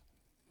 So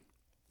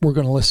we're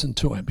going to listen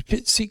to him.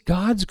 See,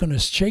 God's going to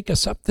shake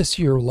us up this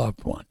year,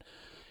 loved one.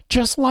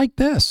 Just like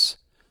this.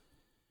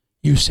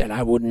 You said,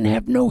 I wouldn't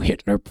have no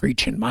Hitler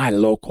preach in my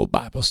local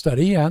Bible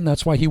study. Yeah, and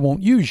that's why he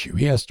won't use you.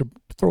 He has to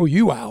throw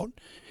you out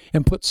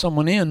and put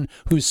someone in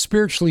who's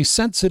spiritually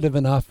sensitive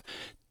enough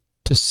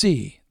to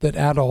see that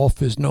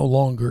Adolf is no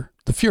longer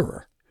the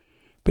Fuhrer,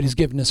 but he's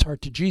given his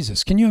heart to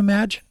Jesus. Can you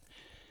imagine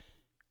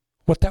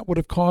what that would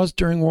have caused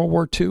during World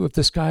War II if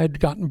this guy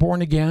had gotten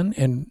born again?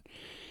 And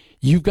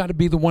you've got to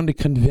be the one to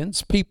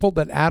convince people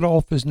that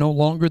Adolf is no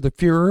longer the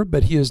Fuhrer,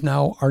 but he is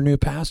now our new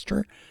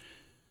pastor,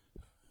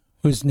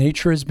 whose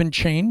nature has been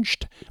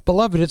changed.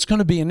 Beloved, it's going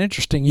to be an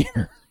interesting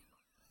year.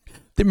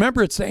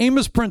 Remember, it's the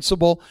Amos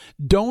principle.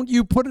 Don't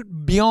you put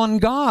it beyond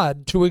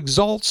God to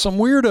exalt some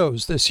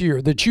weirdos this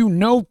year that you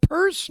know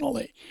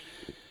personally.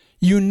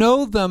 You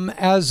know them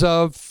as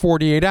of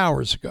 48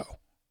 hours ago.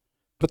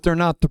 but they're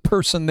not the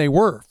person they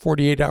were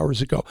 48 hours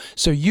ago.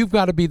 So you've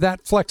got to be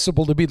that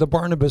flexible to be the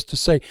Barnabas to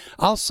say,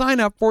 I'll sign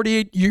up.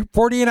 48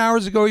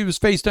 hours ago, he was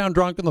face down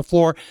drunk on the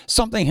floor.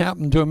 Something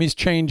happened to him. He's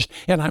changed,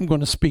 and I'm going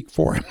to speak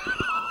for him.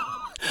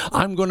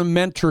 I'm going to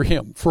mentor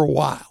him for a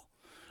while.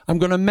 I'm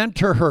going to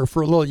mentor her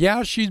for a little.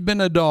 Yeah, she's been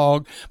a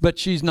dog, but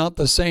she's not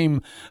the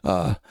same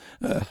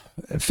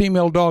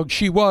female dog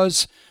she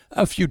was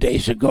a few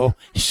days ago.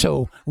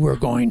 So we're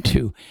going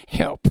to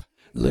help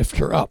lift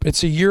her up.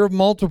 It's a year of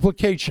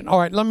multiplication. All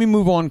right, let me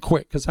move on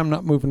quick because I'm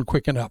not moving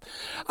quick enough.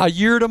 A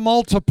year to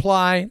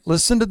multiply.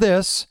 Listen to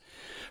this.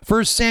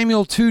 1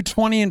 Samuel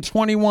 2:20 and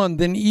 21.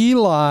 Then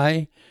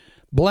Eli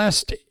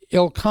blessed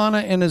Elkanah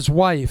and his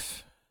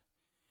wife.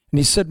 And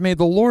he said, may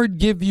the Lord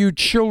give you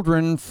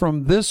children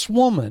from this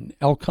woman,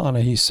 Elkanah,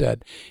 he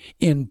said,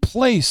 in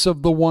place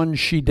of the one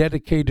she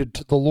dedicated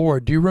to the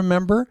Lord. Do you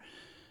remember?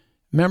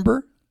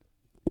 Remember?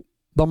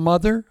 The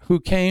mother who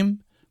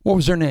came? What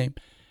was her name?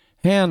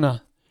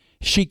 Hannah.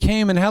 She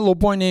came and had a little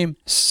boy named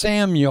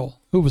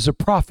Samuel, who was a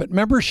prophet.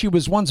 Remember, she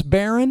was once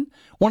barren,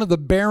 one of the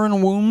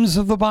barren wombs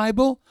of the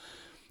Bible,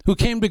 who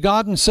came to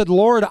God and said,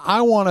 Lord,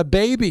 I want a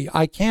baby.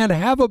 I can't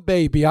have a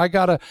baby.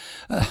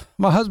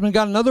 My husband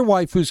got another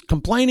wife who's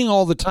complaining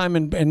all the time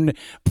and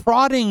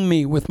prodding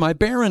me with my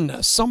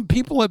barrenness. Some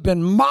people have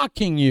been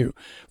mocking you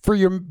for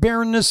your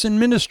barrenness in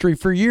ministry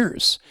for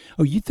years.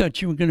 Oh, you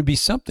thought you were going to be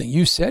something.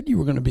 You said you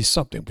were going to be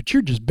something, but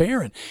you're just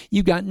barren.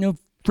 You got no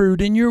fruit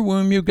in your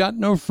womb. You got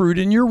no fruit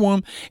in your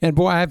womb. And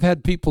boy, I've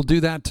had people do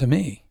that to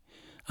me.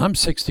 I'm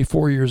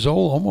 64 years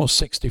old, almost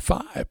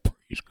 65.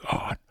 Praise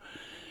God.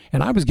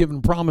 And I was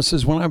given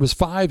promises when I was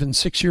 5 and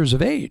 6 years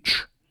of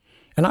age.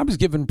 And I was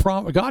given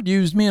God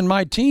used me in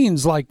my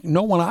teens like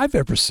no one I've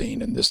ever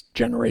seen in this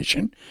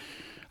generation.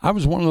 I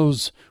was one of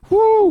those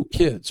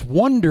kids,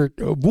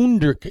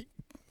 Wunderlagen,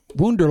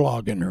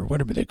 or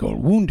whatever they call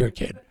it,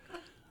 Wunderkid,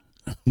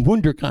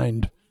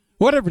 Wunderkind,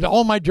 whatever.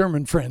 All my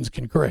German friends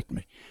can correct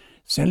me.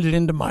 Send it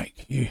in to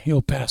Mike.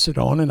 He'll pass it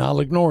on, and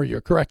I'll ignore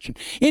your correction.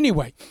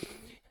 Anyway.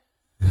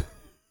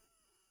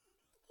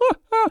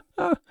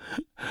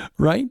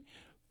 Right?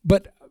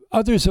 But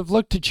others have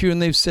looked at you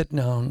and they've said,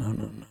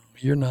 no,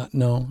 you're not,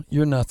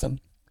 you're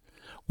nothing.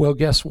 Well,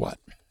 guess what?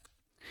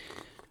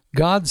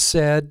 God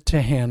said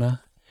to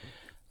Hannah,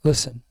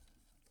 listen,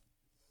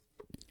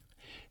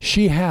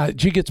 she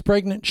gets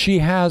pregnant, she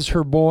has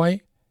her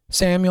boy,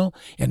 Samuel,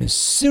 and as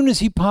soon as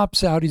he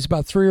pops out, he's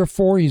about 3 or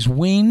 4, he's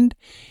weaned.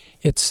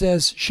 It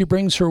says she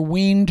brings her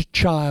weaned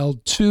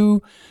child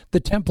to the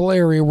temple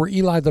area where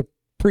Eli the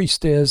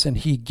priest is, and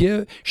she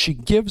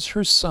gives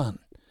her son.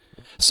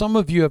 Some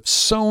of you have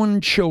sown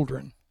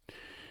children.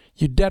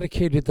 You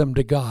dedicated them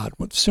to God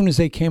as soon as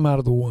they came out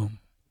of the womb.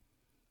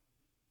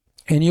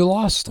 And you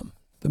lost them.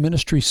 The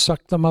ministry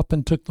sucked them up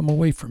and took them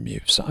away from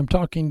you. So I'm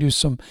talking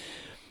to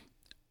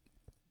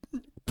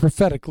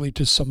prophetically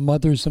to some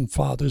mothers and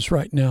fathers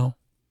right now.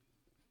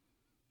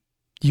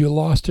 You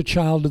lost a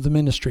child of the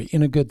ministry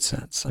in a good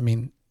sense. I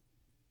mean,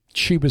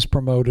 she was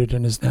promoted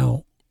and is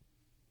now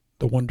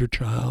the wonder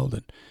child,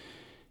 and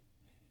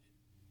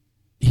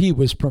he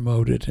was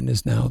promoted and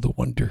is now the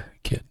wonder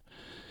kid.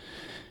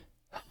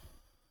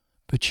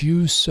 But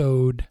you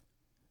sowed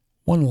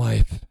one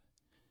life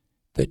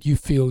that you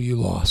feel you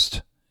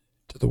lost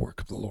to the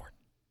work of the Lord.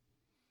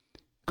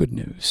 Good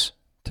news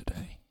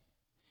today.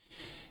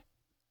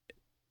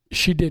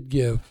 She did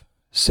give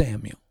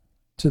Samuel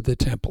to the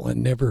temple,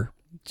 and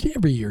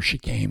every year she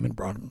came and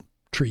brought him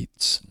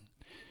treats and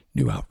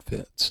new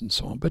outfits and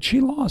so on. But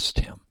she lost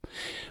him.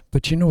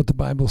 But you know what the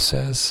Bible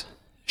says?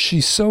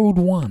 She sowed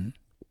one.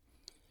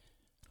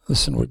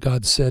 Listen what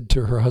God said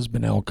to her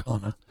husband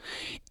Elkanah.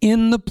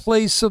 In the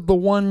place of the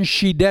one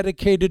she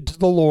dedicated to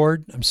the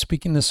Lord, I'm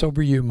speaking this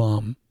over you,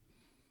 Mom.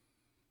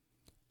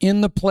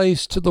 In the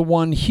place to the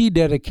one he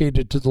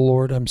dedicated to the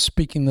Lord, I'm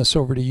speaking this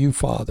over to you,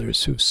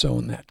 fathers, who've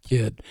sown that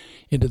kid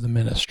into the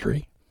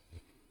ministry.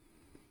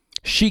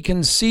 She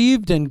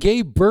conceived and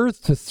gave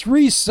birth to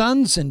 3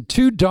 sons and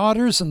 2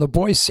 daughters, and the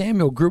boy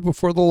Samuel grew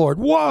before the Lord.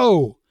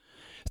 Whoa!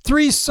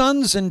 3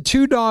 sons and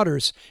 2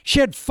 daughters.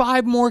 She had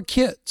 5 more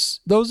kids.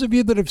 Those of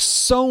you that have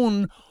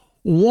sown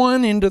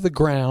one into the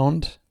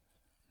ground,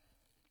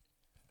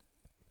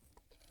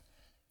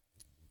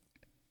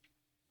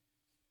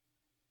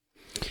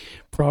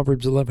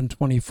 Proverbs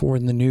 11:24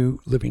 in the New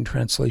Living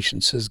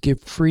Translation says,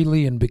 give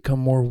freely and become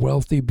more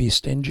wealthy, be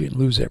stingy and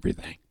lose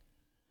everything.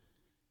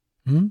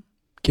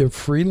 Give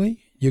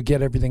freely, you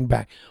get everything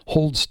back.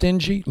 Hold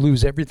stingy,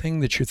 lose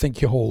everything that you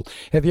think you hold.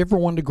 Have you ever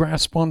wanted to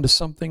grasp onto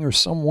something or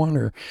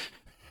someone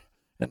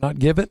and not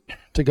give it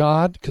to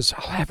God? Because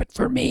I'll have it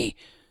for me.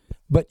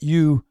 But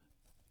you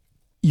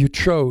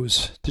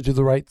chose to do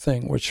the right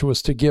thing, which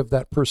was to give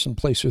that person,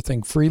 place, or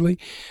thing freely.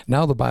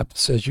 Now the Bible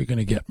says you're going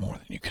to get more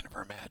than you can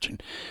ever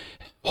imagine.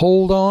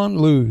 Hold on,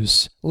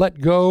 lose. Let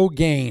go,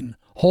 gain.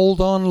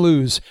 Hold on,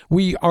 lose.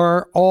 We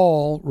are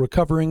all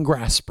recovering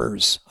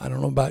graspers. I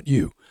don't know about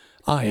you.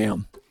 I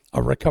am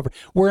a recovery.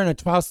 We're in a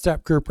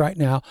 12-step group right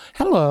now.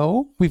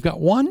 Hello. We've got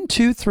 1,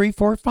 2, 3,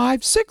 4,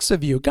 5, 6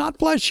 of you. God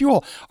bless you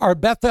all. Our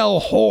Bethel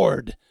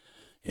horde.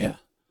 Yeah.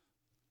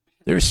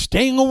 They're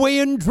staying away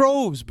in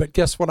droves. But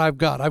guess what I've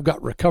got? I've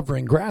got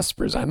recovering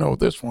graspers. I know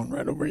this one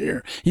right over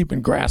here. He's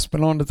been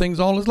grasping onto things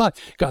all his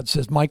life. God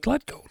says, Mike,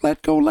 let go,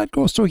 let go, let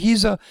go. So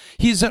he's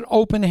an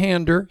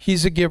open-hander.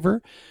 He's a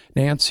giver.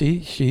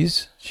 Nancy,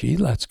 she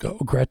lets go.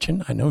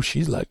 Gretchen, I know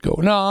she's let go.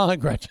 No,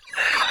 Gretchen.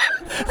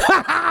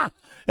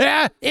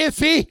 Yeah,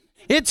 iffy.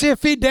 It's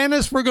iffy.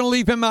 Dennis, we're going to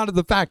leave him out of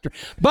the factor.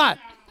 But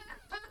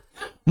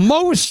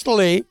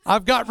mostly,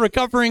 I've got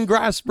recovering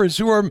graspers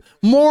who are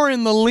more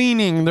in the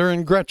leaning. They're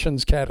in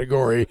Gretchen's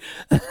category.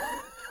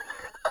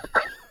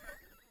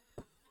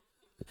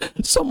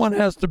 Someone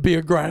has to be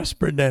a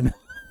grasper then.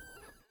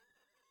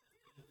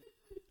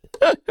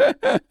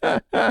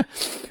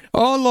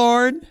 Oh,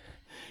 Lord,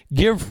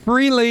 give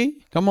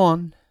freely. Come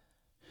on.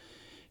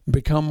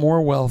 Become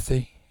more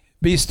wealthy.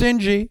 Be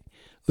stingy.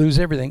 Lose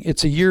everything.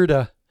 It's a year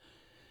to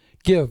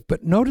give.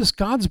 But notice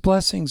God's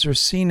blessings are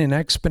seen in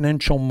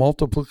exponential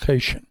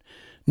multiplication,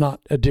 not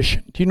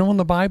addition. Do you know in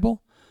the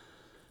Bible?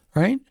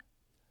 Right?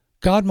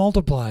 God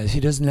multiplies. He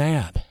doesn't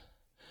add.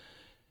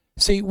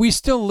 See, we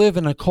still live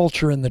in a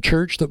culture in the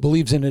church that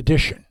believes in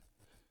addition.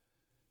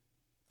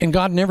 And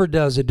God never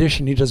does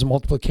addition. He does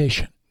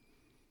multiplication.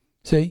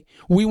 See,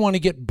 we want to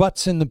get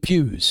butts in the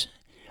pews.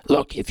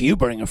 Look, if you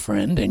bring a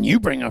friend and you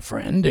bring a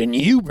friend and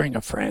you bring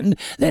a friend,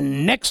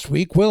 then next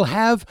week we'll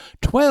have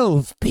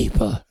 12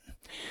 people.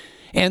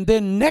 And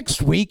then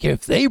next week,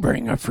 if they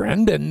bring a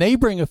friend and they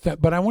bring a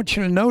friend, but I want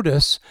you to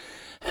notice,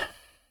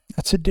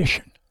 that's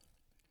addition.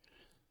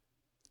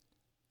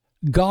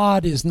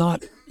 God is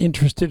not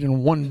interested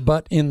in one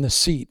butt in the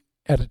seat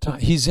at a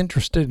time. He's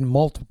interested in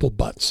multiple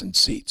butts and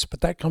seats,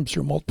 but that comes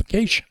through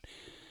multiplication.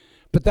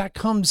 But that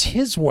comes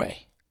his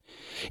way.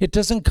 It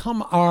doesn't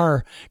come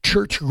our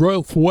church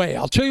growth way.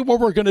 I'll tell you what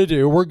we're going to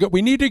do.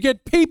 We need to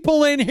get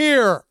people in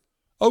here.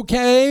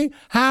 Okay?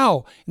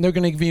 How? And they're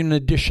going to give you an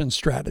addition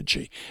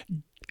strategy.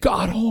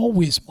 God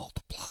always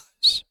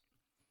multiplies.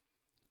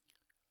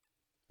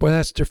 Boy,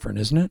 that's different,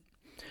 isn't it?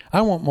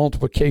 I want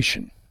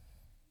multiplication.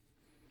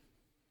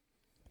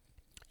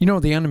 You know,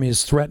 the enemy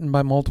is threatened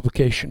by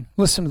multiplication.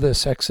 Listen to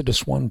this,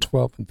 Exodus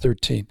 1:12 and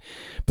 13.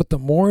 But the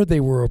more they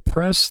were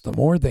oppressed, the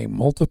more they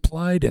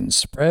multiplied and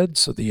spread,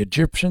 so the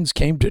Egyptians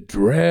came to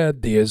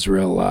dread the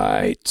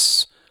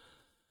Israelites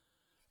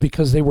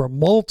because they were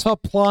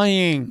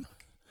multiplying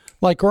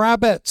like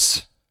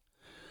rabbits.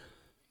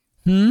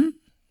 You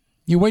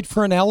wait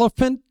for an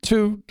elephant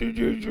to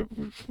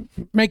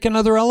make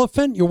another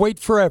elephant? You wait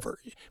forever.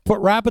 Put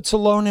rabbits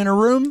alone in a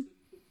room?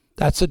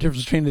 That's the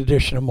difference between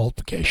addition and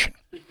multiplication.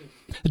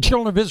 The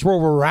children of Israel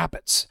were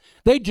rabbits.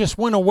 They just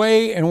went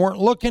away and weren't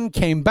looking,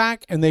 came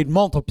back, and they'd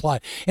multiply.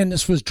 And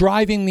this was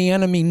driving the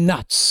enemy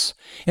nuts.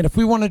 And if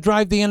we want to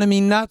drive the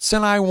enemy nuts,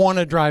 and I want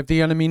to drive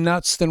the enemy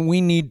nuts, then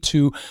we need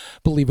to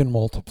believe in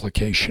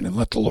multiplication and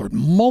let the Lord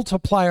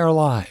multiply our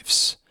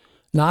lives.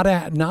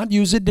 Not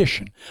use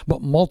addition,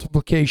 but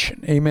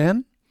multiplication.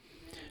 Amen?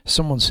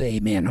 Someone say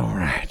amen. All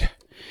right.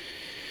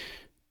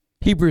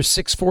 Hebrews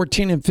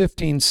 6:14 and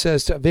 15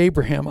 says of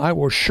Abraham, I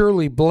will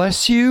surely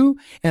bless you,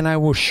 and I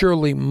will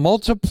surely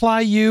multiply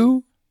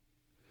you.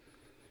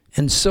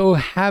 And so,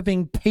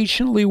 having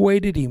patiently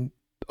waited, he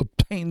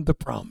obtained the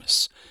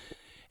promise.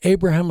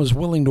 Abraham was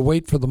willing to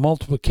wait for the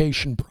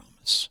multiplication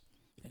promise,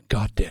 and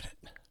God did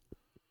it.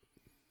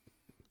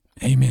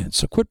 Amen.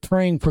 So quit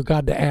praying for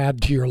God to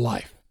add to your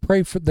life.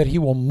 Pray for that he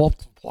will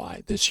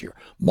multiply this year.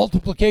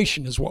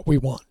 Multiplication is what we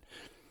want.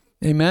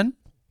 Amen.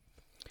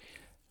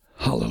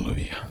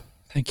 Hallelujah.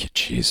 Thank you,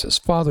 Jesus.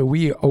 Father,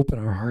 we open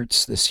our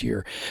hearts this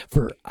year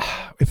for,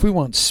 if we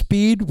want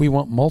speed, we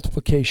want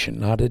multiplication,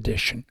 not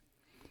addition.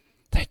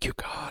 Thank you,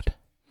 God.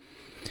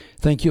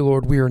 Thank you,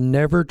 Lord. We are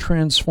never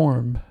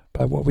transformed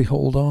by what we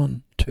hold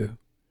on to.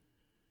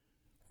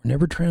 We're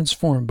never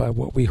transformed by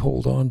what we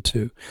hold on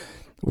to.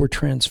 We're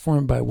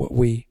transformed by what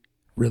we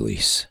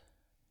release.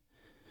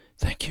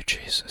 Thank you,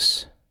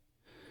 Jesus.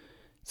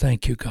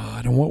 Thank you,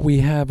 God. And what we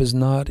have is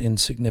not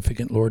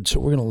insignificant, Lord, so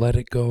we're going to let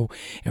it go,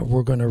 and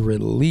we're going to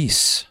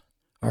release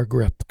our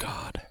grip,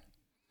 God.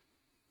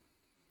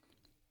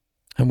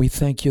 And we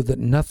thank you that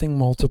nothing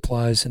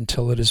multiplies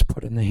until it is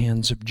put in the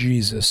hands of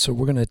Jesus. So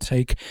we're going to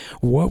take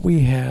what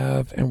we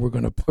have, and we're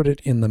going to put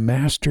it in the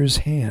Master's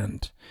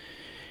hand.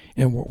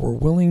 And what we're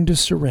willing to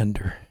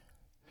surrender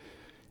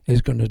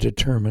is going to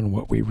determine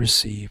what we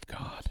receive,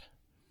 God.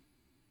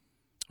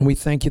 And we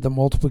thank you that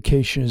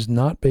multiplication is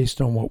not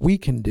based on what we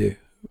can do,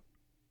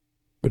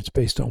 but it's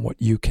based on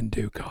what you can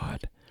do,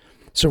 God.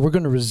 So we're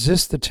going to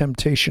resist the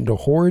temptation to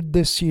hoard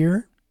this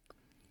year.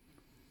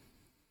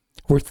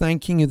 We're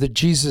thanking you that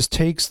Jesus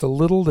takes the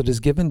little that is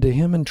given to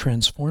him and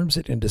transforms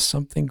it into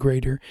something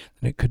greater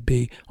than it could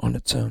be on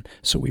its own.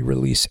 So we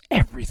release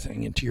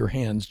everything into your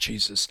hands,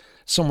 Jesus.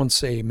 Someone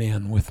say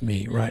amen with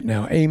me right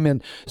now.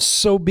 Amen.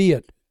 So be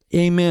it.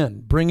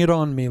 Amen. Bring it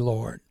on me,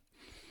 Lord.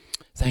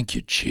 Thank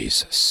you,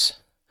 Jesus.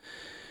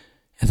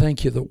 And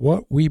thank you that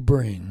what we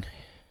bring,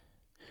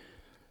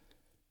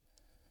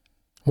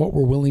 what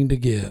we're willing to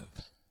give,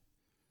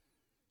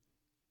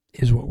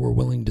 is what we're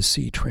willing to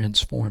see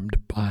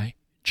transformed by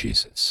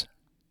Jesus.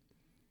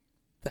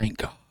 Thank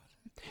God.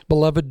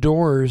 Beloved,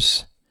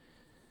 doors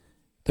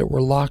that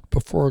were locked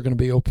before are going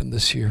to be opened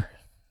this year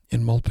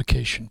in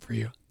multiplication for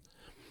you.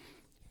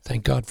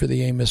 Thank God for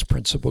the Amos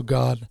principle.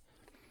 God,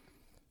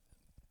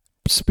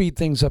 speed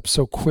things up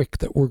so quick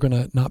that we're going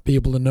to not be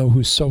able to know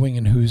who's sowing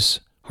and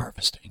who's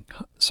harvesting.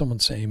 Someone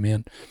say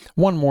amen.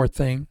 One more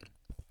thing,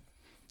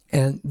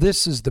 and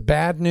this is the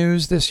bad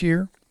news this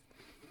year.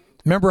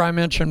 Remember I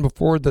mentioned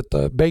before that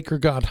the baker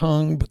got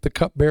hung, but the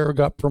cupbearer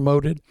got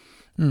promoted?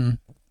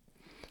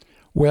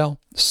 Well,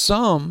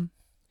 some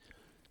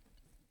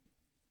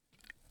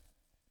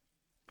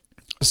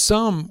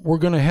we're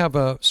going to have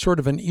a sort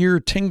of an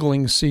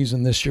ear-tingling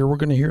season this year. We're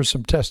going to hear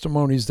some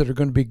testimonies that are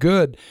going to be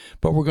good,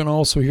 but we're going to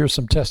also hear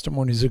some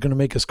testimonies that are going to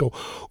make us go,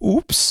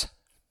 oops.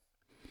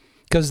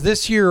 Because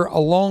this year,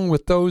 along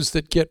with those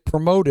that get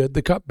promoted,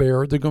 the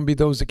cupbearer, they're going to be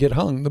those that get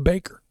hung, the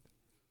baker.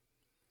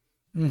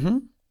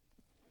 And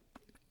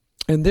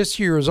this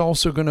year is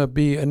also going to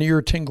be an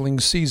ear-tingling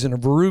season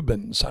of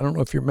Reubens. I don't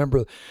know if you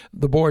remember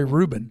the boy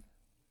Reuben.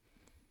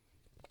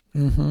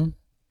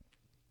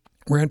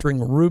 We're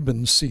entering a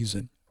Reuben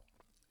season.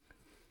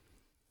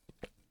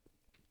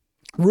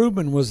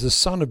 Reuben was the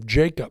son of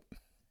Jacob.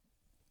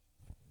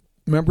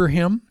 Remember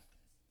him?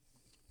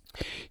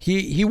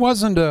 He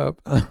wasn't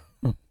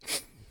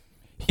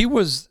he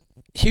was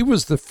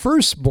the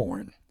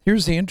firstborn.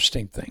 Here's the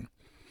interesting thing.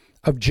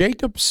 Of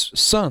Jacob's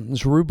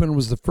sons, Reuben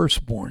was the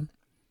firstborn.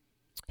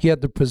 He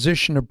had the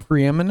position of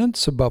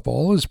preeminence above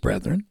all his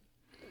brethren.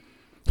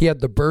 He had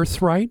the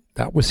birthright,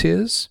 that was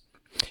his.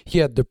 He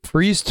had the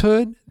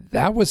priesthood,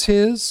 that was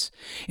his.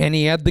 And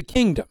he had the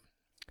kingdom,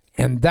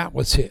 and that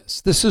was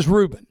his. This is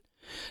Reuben.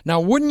 Now,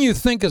 wouldn't you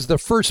think as the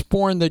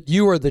firstborn that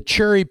you are the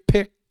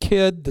cherry-picked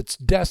kid that's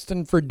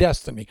destined for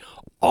destiny?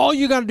 All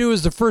you got to do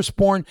as the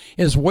firstborn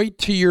is wait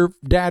till your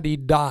daddy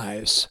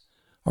dies.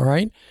 All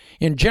right?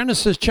 In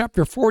Genesis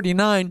chapter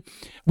 49,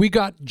 we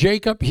got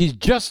Jacob. He's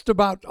just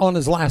about on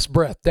his last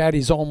breath.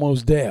 Daddy's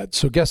almost dead.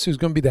 So guess who's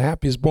going to be the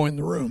happiest boy in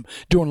the room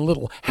doing a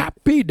little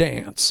happy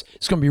dance?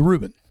 It's going to be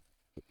Reuben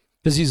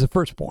because he's the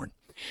firstborn.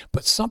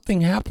 But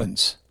something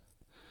happens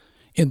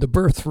in the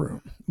birth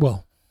room.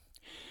 Well,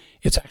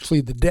 it's actually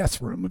the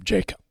death room of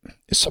Jacob.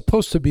 It's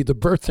supposed to be the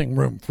birthing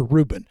room for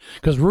Reuben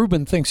because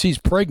Reuben thinks he's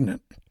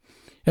pregnant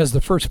as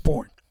the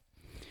firstborn.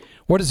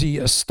 What is he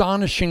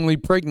astonishingly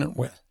pregnant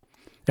with?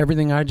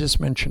 Everything I just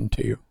mentioned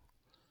to you.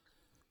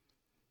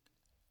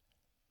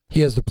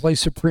 He has the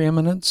place of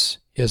preeminence.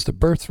 He has the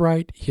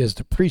birthright. He has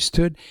the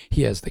priesthood.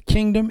 He has the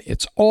kingdom.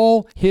 It's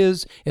all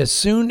his. As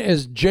soon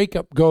as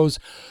Jacob goes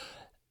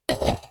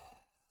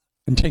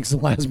and takes the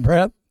last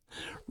breath,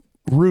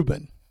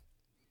 Reuben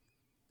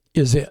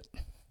is it.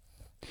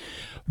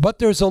 But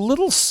there's a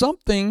little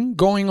something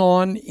going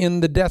on in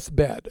the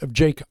deathbed of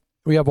Jacob.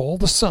 We have all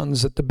the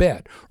sons at the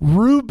bed.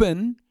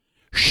 Reuben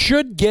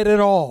should get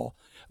it all.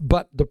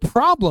 But the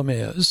problem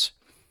is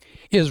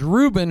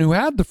Reuben, who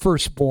had the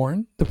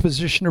firstborn, the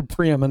position of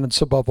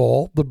preeminence above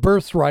all, the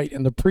birthright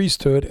and the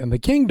priesthood and the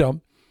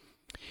kingdom,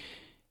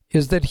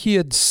 is that he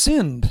had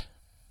sinned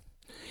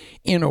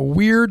in a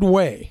weird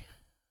way.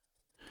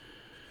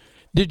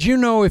 Did you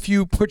know if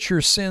you put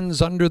your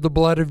sins under the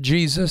blood of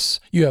Jesus,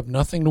 you have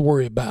nothing to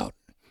worry about?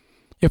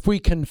 If we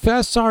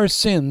confess our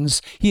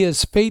sins, he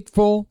is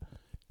faithful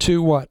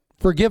to what?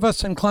 Forgive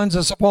us and cleanse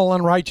us of all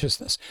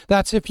unrighteousness.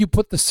 That's if you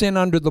put the sin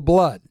under the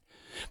blood.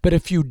 But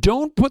if you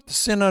don't put the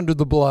sin under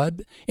the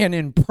blood, and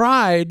in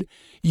pride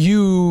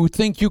you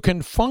think you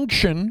can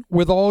function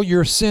with all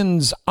your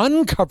sins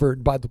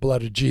uncovered by the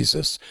blood of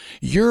Jesus,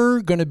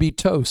 you're going to be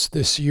toast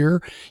this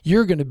year.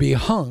 You're going to be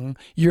hung.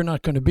 You're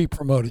not going to be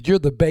promoted. You're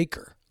the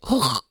baker.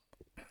 It's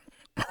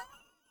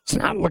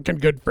not looking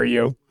good for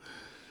you.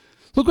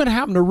 Look what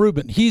happened to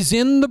Reuben. He's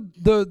in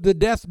the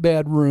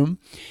deathbed room.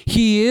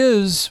 He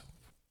is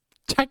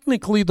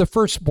technically the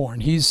firstborn.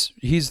 He's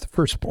the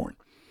firstborn.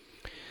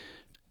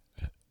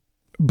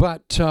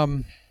 But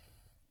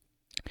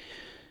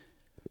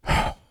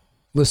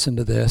listen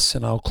to this,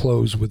 and I'll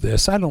close with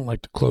this. I don't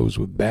like to close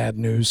with bad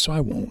news, so I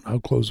won't. I'll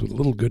close with a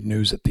little good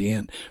news at the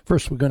end.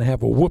 First, we're going to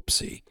have a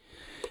whoopsie.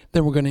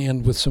 Then we're going to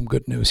end with some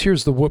good news.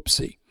 Here's the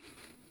whoopsie.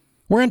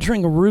 We're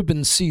entering a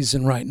Reuben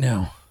season right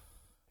now.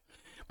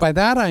 By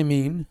that I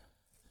mean,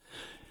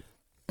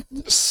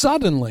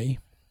 suddenly,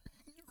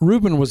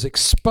 Reuben was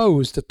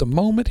exposed at the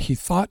moment he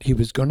thought he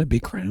was going to be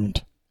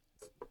crowned.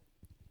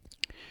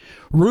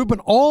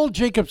 Reuben, all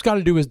Jacob's got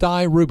to do is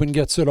die. Reuben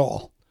gets it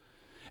all.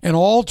 And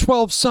all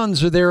 12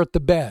 sons are there at the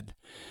bed.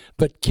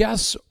 But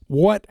guess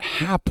what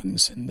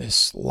happens in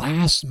this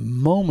last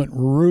moment?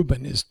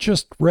 Reuben is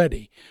just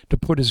ready to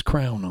put his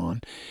crown on.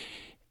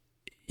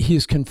 He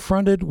is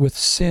confronted with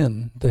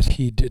sin that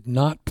he did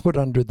not put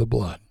under the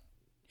blood.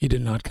 He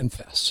did not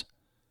confess.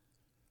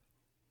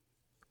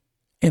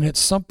 And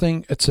it's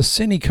a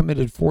sin he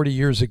committed 40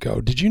 years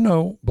ago. Did you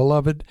know,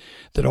 beloved,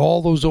 that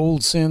all those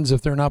old sins,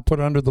 if they're not put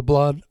under the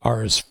blood,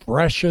 are as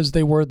fresh as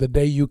they were the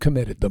day you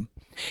committed them?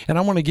 And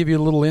I want to give you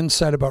a little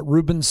insight about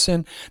Reuben's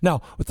sin.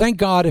 Now, thank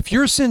God, if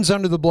your sin's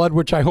under the blood,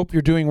 which I hope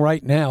you're doing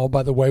right now,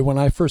 by the way, when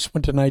I first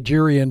went to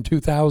Nigeria in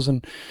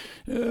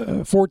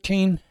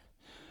 2014,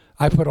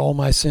 I put all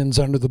my sins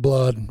under the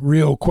blood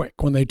real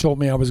quick when they told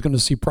me I was going to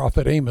see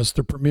Prophet Amos,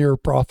 the premier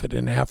prophet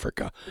in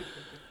Africa.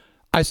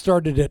 I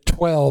started at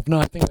 12. No,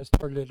 I think I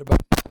started at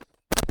about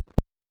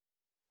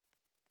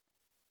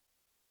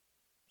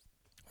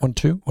 1,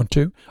 2, 1,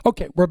 2.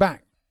 Okay, we're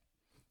back.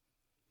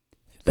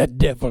 That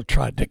devil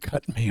tried to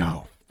cut me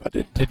off, but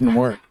it didn't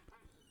work.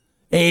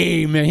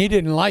 Amen. He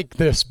didn't like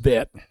this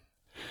bit.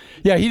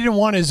 Yeah, he didn't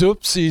want his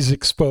oopsies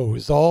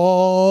exposed.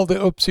 All the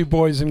oopsie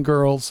boys and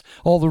girls,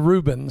 all the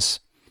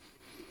Reubens.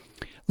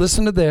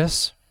 Listen to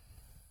this.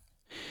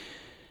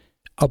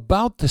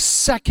 About the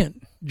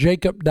second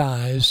Jacob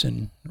dies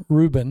and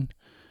Reuben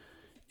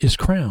is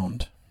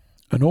crowned,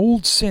 an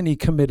old sin he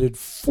committed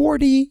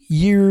 40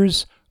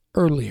 years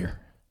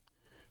earlier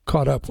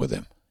caught up with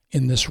him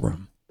in this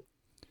room.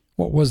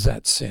 What was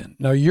that sin?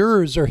 Now,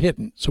 yours are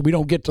hidden, so we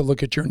don't get to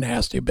look at your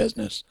nasty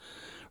business,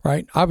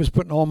 right? I was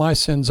putting all my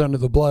sins under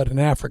the blood in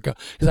Africa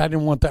because I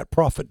didn't want that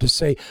prophet to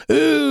say,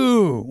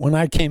 ooh, when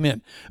I came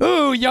in.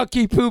 Ooh,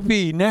 yucky,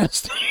 poopy,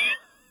 nasty.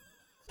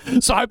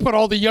 So I put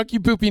all the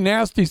yucky, poopy,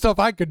 nasty stuff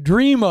I could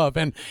dream of,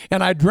 and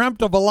I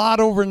dreamt of a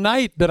lot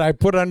overnight that I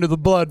put under the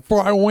blood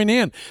before I went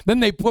in. Then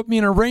they put me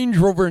in a Range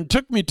Rover and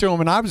took me to him,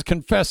 and I was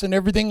confessing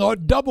everything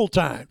double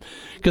time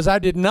because I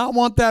did not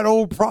want that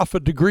old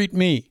prophet to greet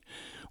me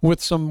with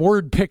some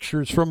word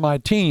pictures from my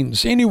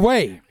teens.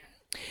 Anyway,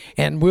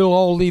 and we'll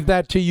all leave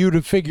that to you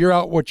to figure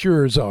out what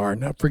yours are.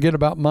 Now forget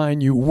about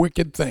mine, you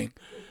wicked thing.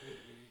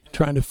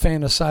 Trying to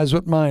fantasize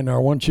what mine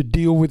are. Why don't you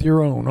deal with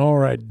your own? All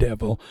right,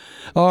 devil.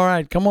 All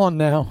right, come on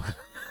now.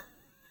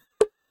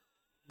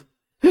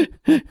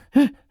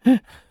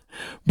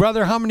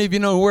 Brother, how many of you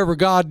know whoever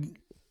God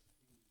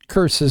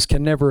curses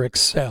can never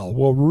excel?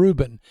 Well,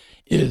 Reuben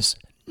is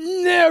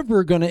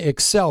never going to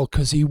excel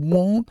because he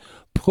won't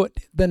put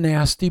the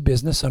nasty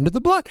business under the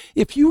blood.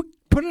 If you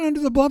put it under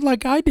the blood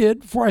like I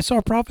did before I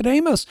saw Prophet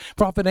Amos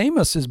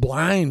is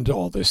blind to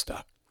all this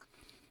stuff.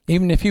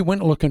 Even if he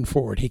went looking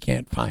for it, he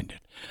can't find it.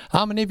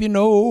 How many of you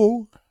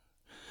know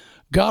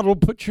God will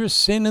put your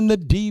sin in the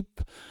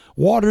deep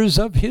waters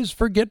of his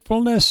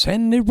forgetfulness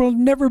and it will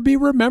never be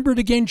remembered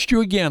against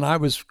you again? I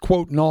was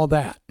quoting all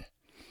that.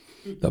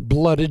 The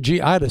blood of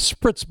Jesus. I had a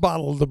spritz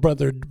bottle of the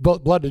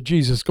blood of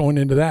Jesus going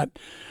into that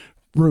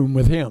room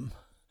with him.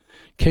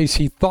 In case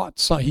he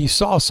thought he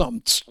saw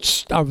something,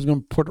 I was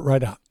going to put it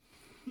right out.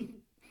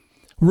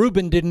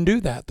 Reuben didn't do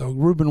that, though.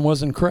 Reuben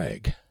wasn't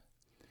Craig.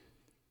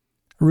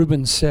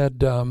 Reuben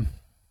said,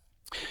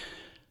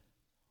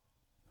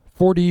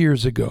 40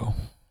 years ago,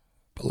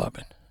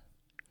 beloved,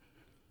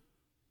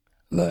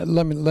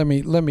 let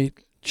me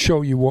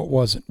show you what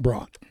wasn't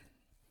brought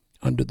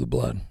under the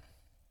blood.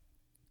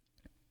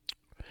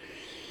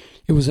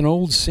 It was an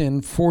old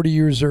sin 40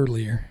 years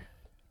earlier.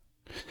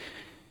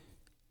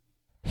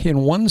 In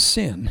one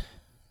sin,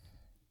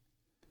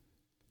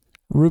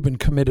 Reuben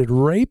committed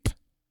rape,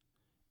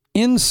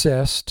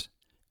 incest,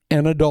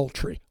 and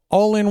adultery,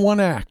 all in one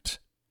act.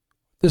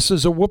 This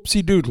is a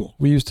whoopsie doodle,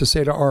 we used to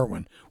say to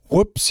Arwen.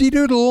 Whoopsie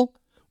doodle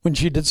when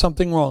she did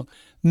something wrong.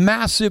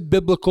 Massive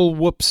biblical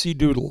whoopsie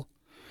doodle.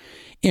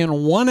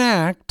 In one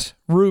act,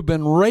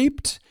 Reuben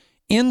raped,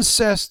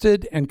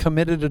 incested, and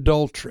committed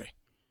adultery.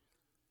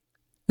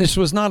 This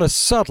was not a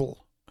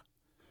subtle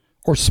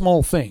or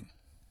small thing.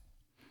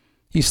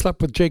 He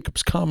slept with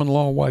Jacob's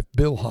common-law wife,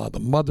 Bilhah, the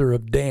mother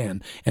of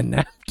Dan and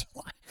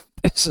Naphtali.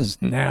 This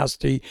is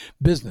nasty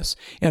business.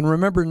 And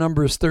remember,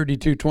 Numbers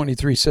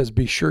 32:23 says,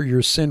 be sure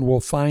your sin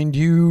will find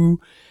you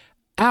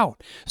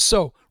out.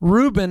 So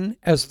Reuben,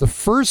 as the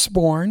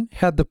firstborn,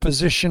 had the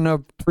position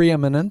of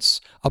preeminence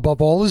above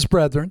all his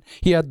brethren.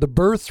 He had the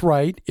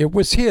birthright. It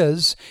was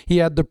his. He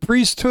had the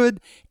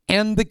priesthood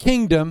and the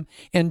kingdom.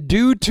 And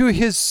due to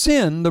his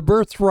sin, the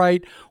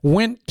birthright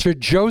went to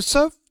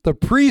Joseph. The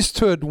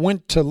priesthood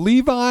went to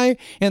Levi,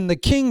 and the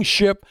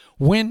kingship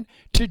went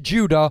to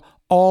Judah,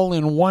 all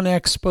in one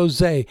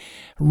expose.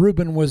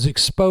 Reuben was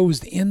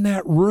exposed in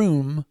that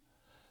room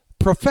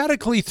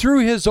prophetically through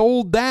his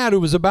old dad who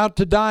was about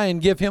to die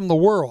and give him the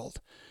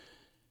world.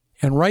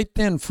 And right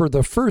then, for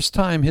the first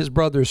time, his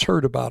brothers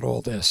heard about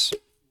all this.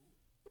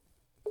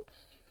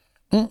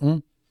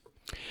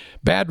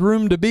 Bad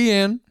room to be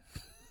in.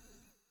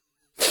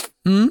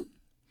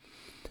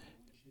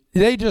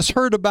 They just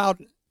heard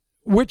about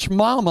which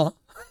mama.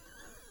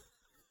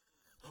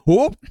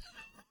 Whoop.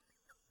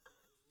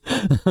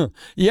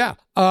 Yeah.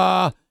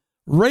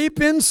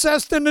 Rape,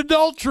 incest, and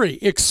adultery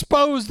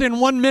exposed in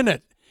 1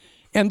 minute.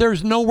 And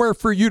there's nowhere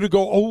for you to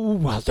go, oh,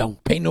 well,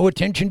 don't pay no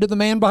attention to the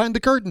man behind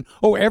the curtain.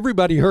 Oh,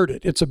 everybody heard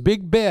it. It's a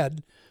big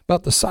bed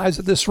about the size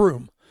of this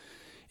room.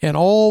 And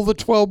all the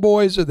 12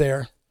 boys are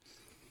there.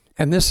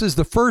 And this is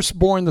the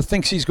firstborn that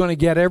thinks he's going to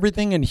get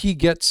everything, and he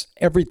gets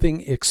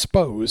everything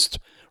exposed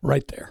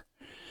right there.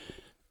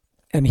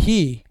 And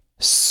he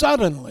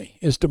suddenly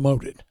is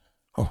demoted.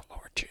 Oh,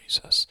 Lord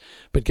Jesus.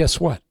 But guess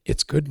what?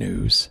 It's good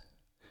news.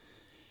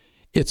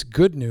 It's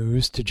good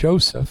news to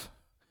Joseph.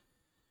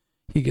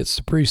 He gets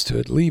the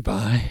priesthood.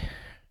 Levi,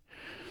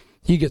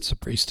 he gets the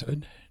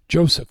priesthood.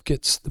 Joseph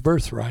gets the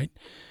birthright.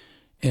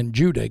 and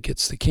Judah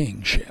gets the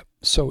kingship.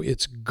 So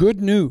it's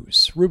good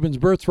news. Reuben's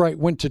birthright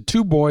went to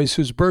two boys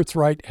whose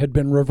birthright had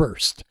been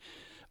reversed.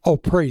 Oh,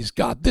 praise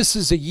God. This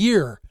is a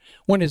year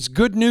when it's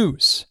good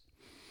news,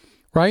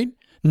 right?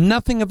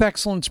 Nothing of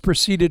excellence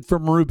proceeded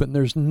from Reuben.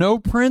 There's no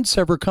prince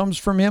ever comes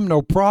from him,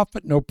 no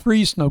prophet, no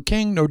priest, no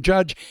king, no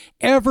judge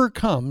ever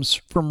comes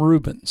from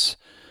Reuben's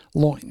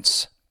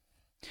loins.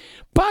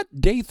 But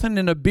Dathan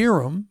and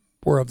Abiram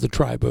were of the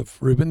tribe of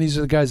Reuben. These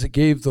are the guys that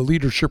gave the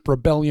leadership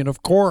rebellion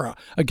of Korah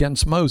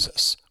against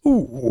Moses.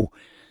 Ooh,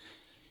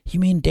 you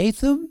mean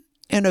Dathan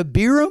and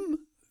Abiram?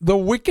 The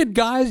wicked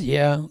guys?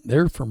 Yeah,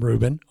 they're from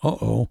Reuben.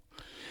 Uh-oh.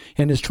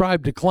 And his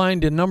tribe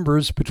declined in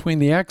numbers between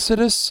the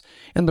Exodus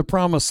and the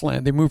Promised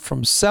Land. They moved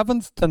from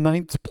 7th to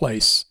 9th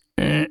place.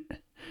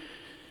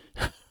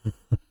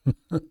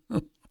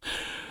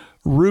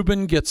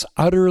 Reuben gets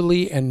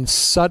utterly and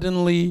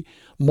suddenly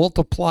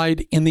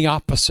multiplied in the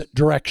opposite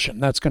direction.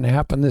 That's going to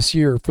happen this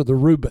year for the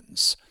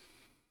Reubens.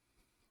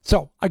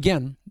 So,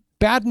 again,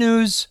 bad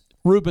news,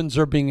 Reubens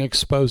are being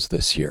exposed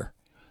this year,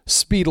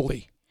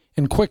 speedily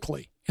and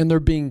quickly, and they're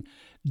being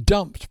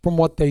dumped from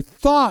what they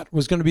thought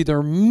was going to be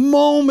their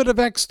moment of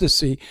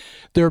ecstasy.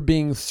 They're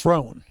being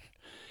thrown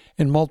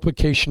in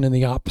multiplication in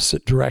the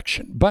opposite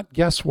direction. But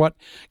guess what?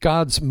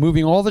 God's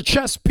moving all the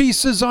chess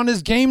pieces on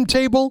his game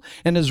table,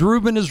 and as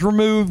Reuben is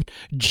removed,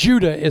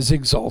 Judah is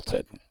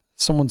exalted.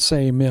 Someone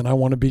say amen. I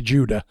want to be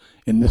Judah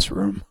in this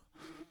room.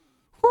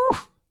 Whew.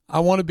 I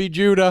want to be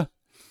Judah.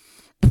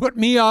 Put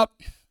me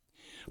up.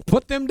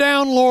 Put them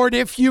down, Lord,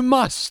 if you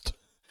must.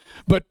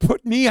 But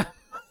put me up.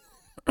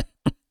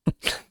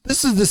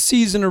 This is the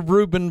season of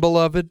Reuben,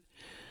 beloved.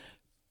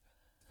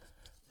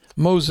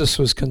 Moses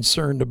was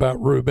concerned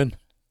about Reuben.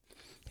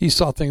 He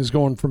saw things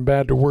going from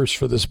bad to worse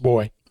for this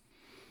boy.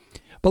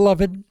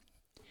 Beloved,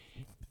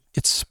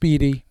 it's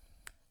speedy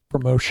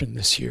promotion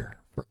this year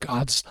for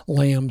God's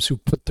lambs who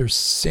put their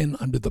sin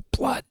under the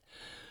blood.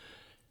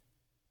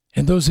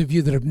 And those of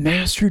you that have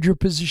mastered your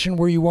position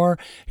where you are,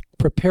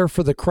 prepare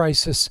for the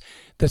crisis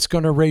that's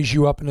going to raise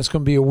you up, and it's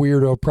going to be a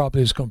weirdo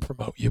probably who's going to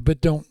promote you. But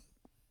don't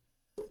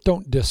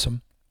diss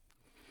them.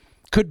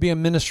 Could be a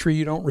ministry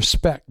you don't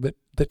respect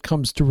that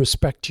comes to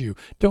respect you.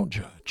 Don't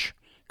judge.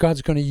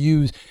 God's going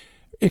to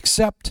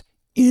accept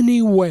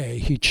any way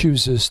he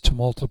chooses to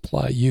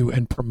multiply you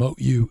and promote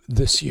you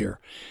this year.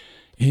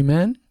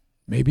 Amen?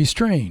 Maybe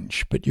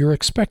strange, but you're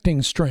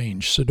expecting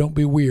strange, so don't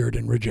be weird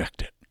and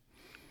reject it.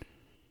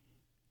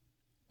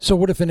 So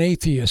what if an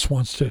atheist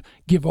wants to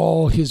give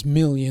all his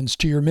millions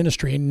to your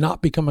ministry and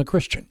not become a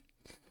Christian?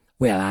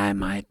 Well, I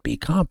might be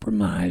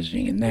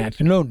compromising in that.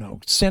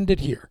 No, send it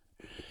here.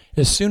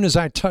 As soon as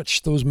I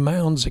touch those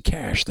mounds of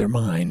cash, they're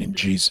mine in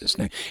Jesus'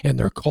 name, and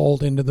they're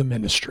called into the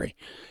ministry.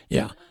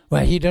 Yeah.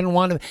 Well, he didn't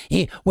want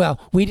to.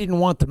 We didn't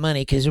want the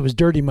money because it was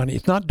dirty money.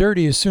 It's not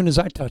dirty as soon as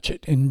I touch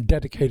it and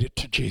dedicate it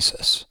to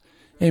Jesus.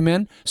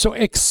 Amen. So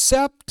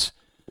accept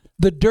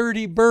the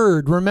dirty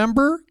bird.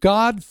 Remember,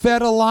 God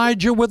fed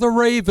Elijah with a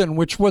raven,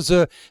 which was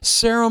a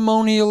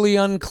ceremonially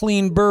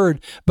unclean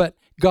bird, but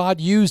God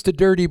used the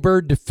dirty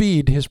bird to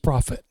feed his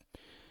prophet.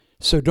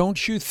 So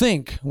don't you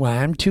think, well,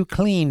 I'm too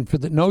clean for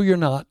that. No, you're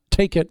not.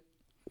 Take it.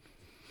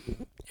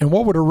 And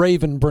what would a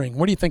raven bring?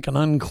 What do you think an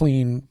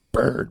unclean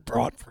bird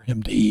brought for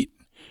him to eat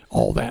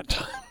all that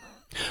time?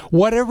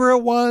 Whatever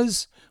it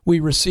was, we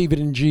receive it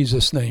in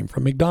Jesus' name.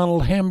 From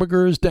McDonald's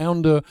hamburgers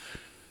down to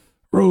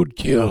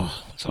roadkill.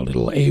 It's a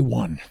little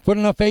A1. Put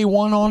enough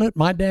A1 on it,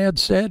 my dad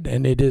said,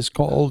 and it is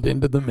called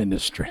into the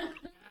ministry.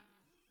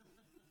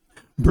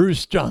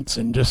 Bruce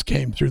Johnson just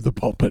came through the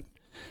pulpit.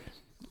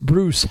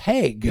 Bruce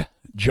Haig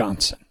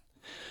Johnson.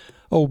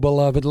 Oh,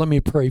 beloved, let me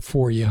pray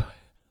for you.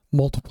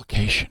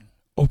 Multiplication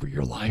over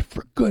your life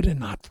for good and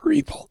not for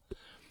evil.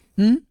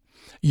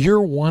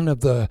 You're one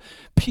of the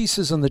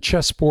pieces on the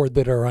chessboard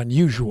that are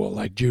unusual,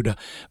 like Judah,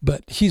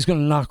 but he's going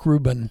to knock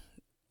Reuben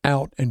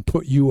out and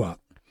put you up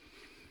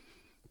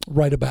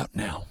right about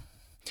now.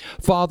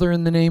 Father,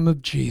 in the name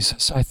of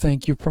Jesus, I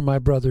thank you for my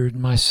brother and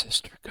my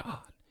sister, God.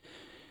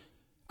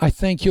 I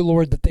thank you,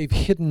 Lord, that they've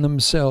hidden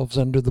themselves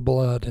under the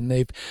blood, and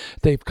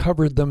they've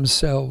covered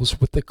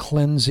themselves with the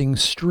cleansing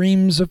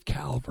streams of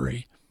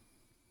Calvary.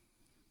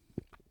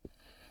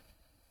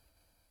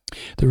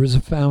 There is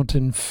a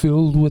fountain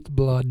filled with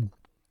blood,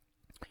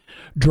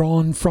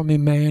 drawn from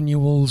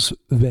Emmanuel's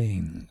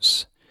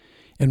veins.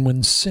 And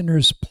when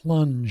sinners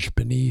plunge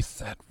beneath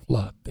that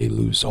flood, they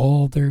lose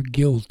all their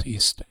guilty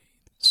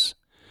stains.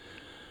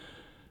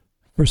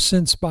 For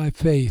since by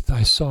faith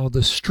I saw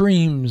the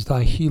streams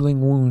thy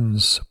healing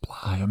wounds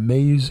supply,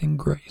 amazing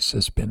grace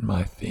has been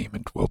my theme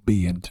and will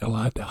be until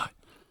I die.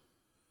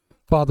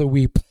 Father,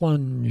 we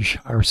plunge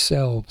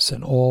ourselves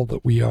and all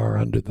that we are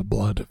under the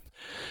blood of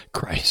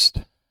Christ,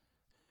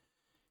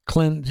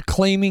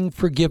 claiming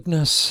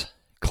forgiveness,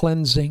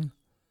 cleansing,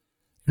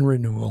 and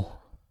renewal.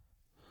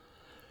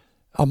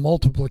 A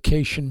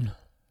multiplication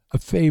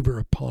of favor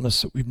upon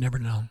us that we've never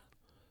known,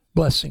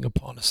 blessing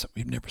upon us that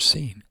we've never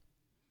seen.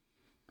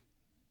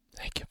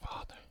 Thank you,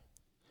 Father.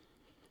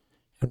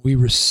 And we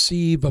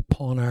receive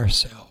upon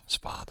ourselves,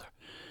 Father,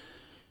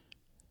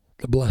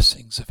 the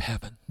blessings of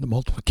heaven, the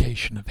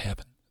multiplication of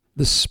heaven,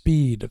 the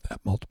speed of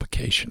that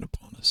multiplication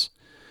upon us.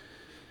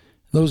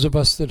 Those of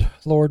us that,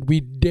 Lord, we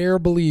dare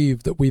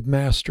believe that we've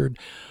mastered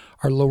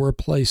our lower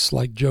place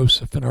like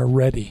Joseph and are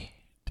ready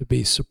to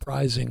be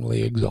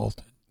surprisingly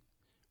exalted.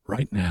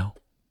 Right now,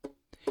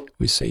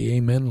 we say,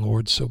 Amen,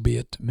 Lord, so be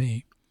it to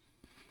me.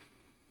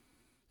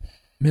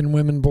 Men,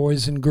 women,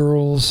 boys, and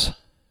girls,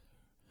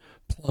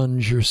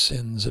 plunge your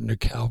sins into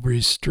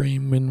Calvary's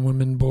stream. Men,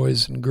 women,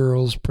 boys, and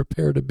girls,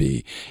 prepare to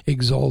be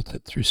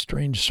exalted through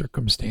strange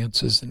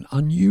circumstances and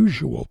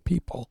unusual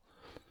people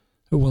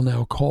who will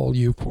now call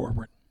you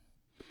forward.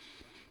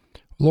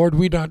 Lord,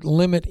 we don't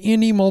limit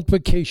any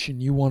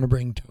multiplication you want to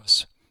bring to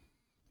us.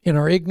 In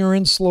our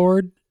ignorance,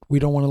 Lord, we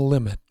don't want to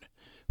limit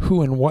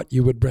who and what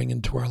you would bring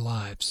into our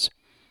lives.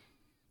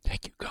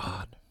 Thank you,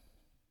 God.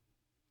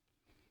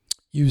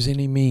 Use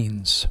any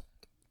means.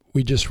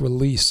 We just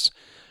release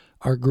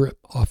our grip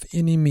off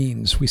any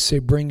means. We say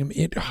bring them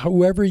in.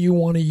 However you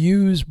want to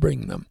use,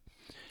 bring them.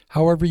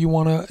 However you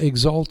want to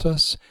exalt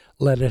us,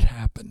 let it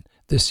happen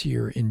this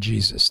year in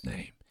Jesus'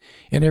 name.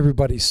 And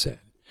everybody said,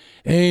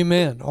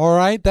 Amen. All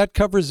right, that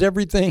covers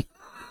everything.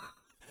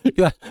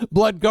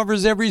 Blood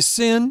covers every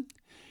sin.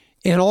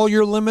 And all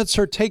your limits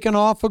are taken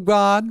off of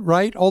God,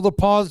 right? All the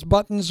pause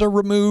buttons are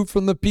removed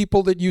from the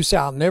people that you say,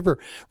 I'll never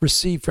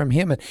receive from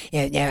him.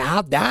 And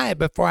I'll die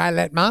before I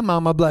let my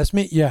mama bless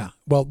me. Yeah,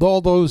 well,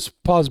 all those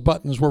pause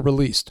buttons were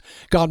released.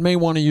 God may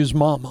want to use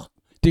mama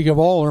to give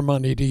all her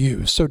money to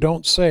you. So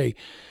don't say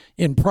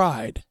in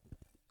pride,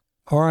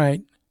 all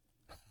right.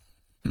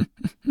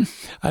 I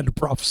had to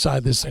prophesy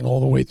this thing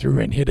all the way through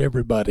and hit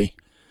everybody.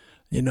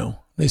 You know,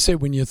 they say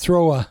when you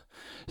throw a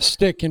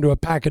stick into a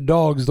pack of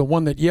dogs, the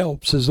one that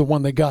yelps is the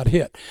one that got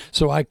hit.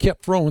 So I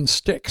kept throwing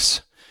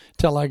sticks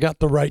till I got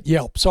the right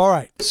yelps. All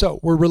right, so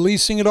we're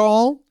releasing it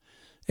all.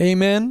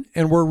 Amen.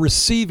 And we're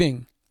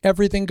receiving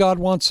everything God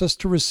wants us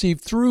to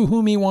receive through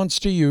whom he wants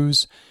to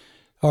use.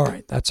 All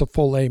right, that's a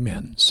full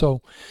amen.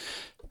 So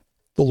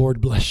the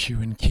Lord bless you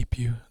and keep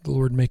you. The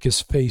Lord make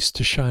his face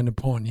to shine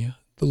upon you.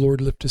 The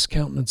Lord lift his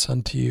countenance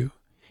unto you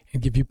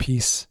and give you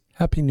peace.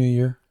 Happy New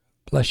Year.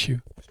 Bless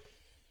you.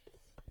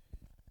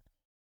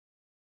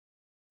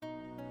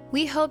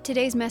 We hope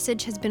today's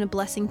message has been a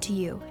blessing to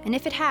you, and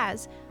if it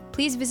has,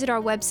 please visit our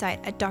website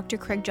at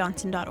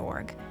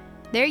drcraigjohnson.org.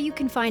 There you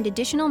can find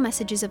additional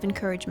messages of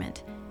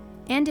encouragement.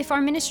 And if our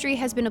ministry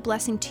has been a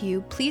blessing to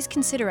you, please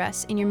consider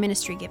us in your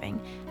ministry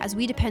giving, as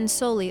we depend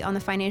solely on the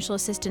financial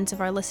assistance of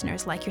our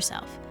listeners like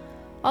yourself.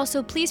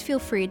 Also, please feel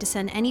free to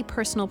send any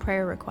personal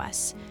prayer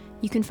requests.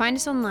 You can find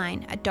us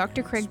online at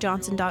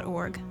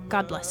drcraigjohnson.org.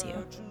 God bless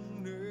you.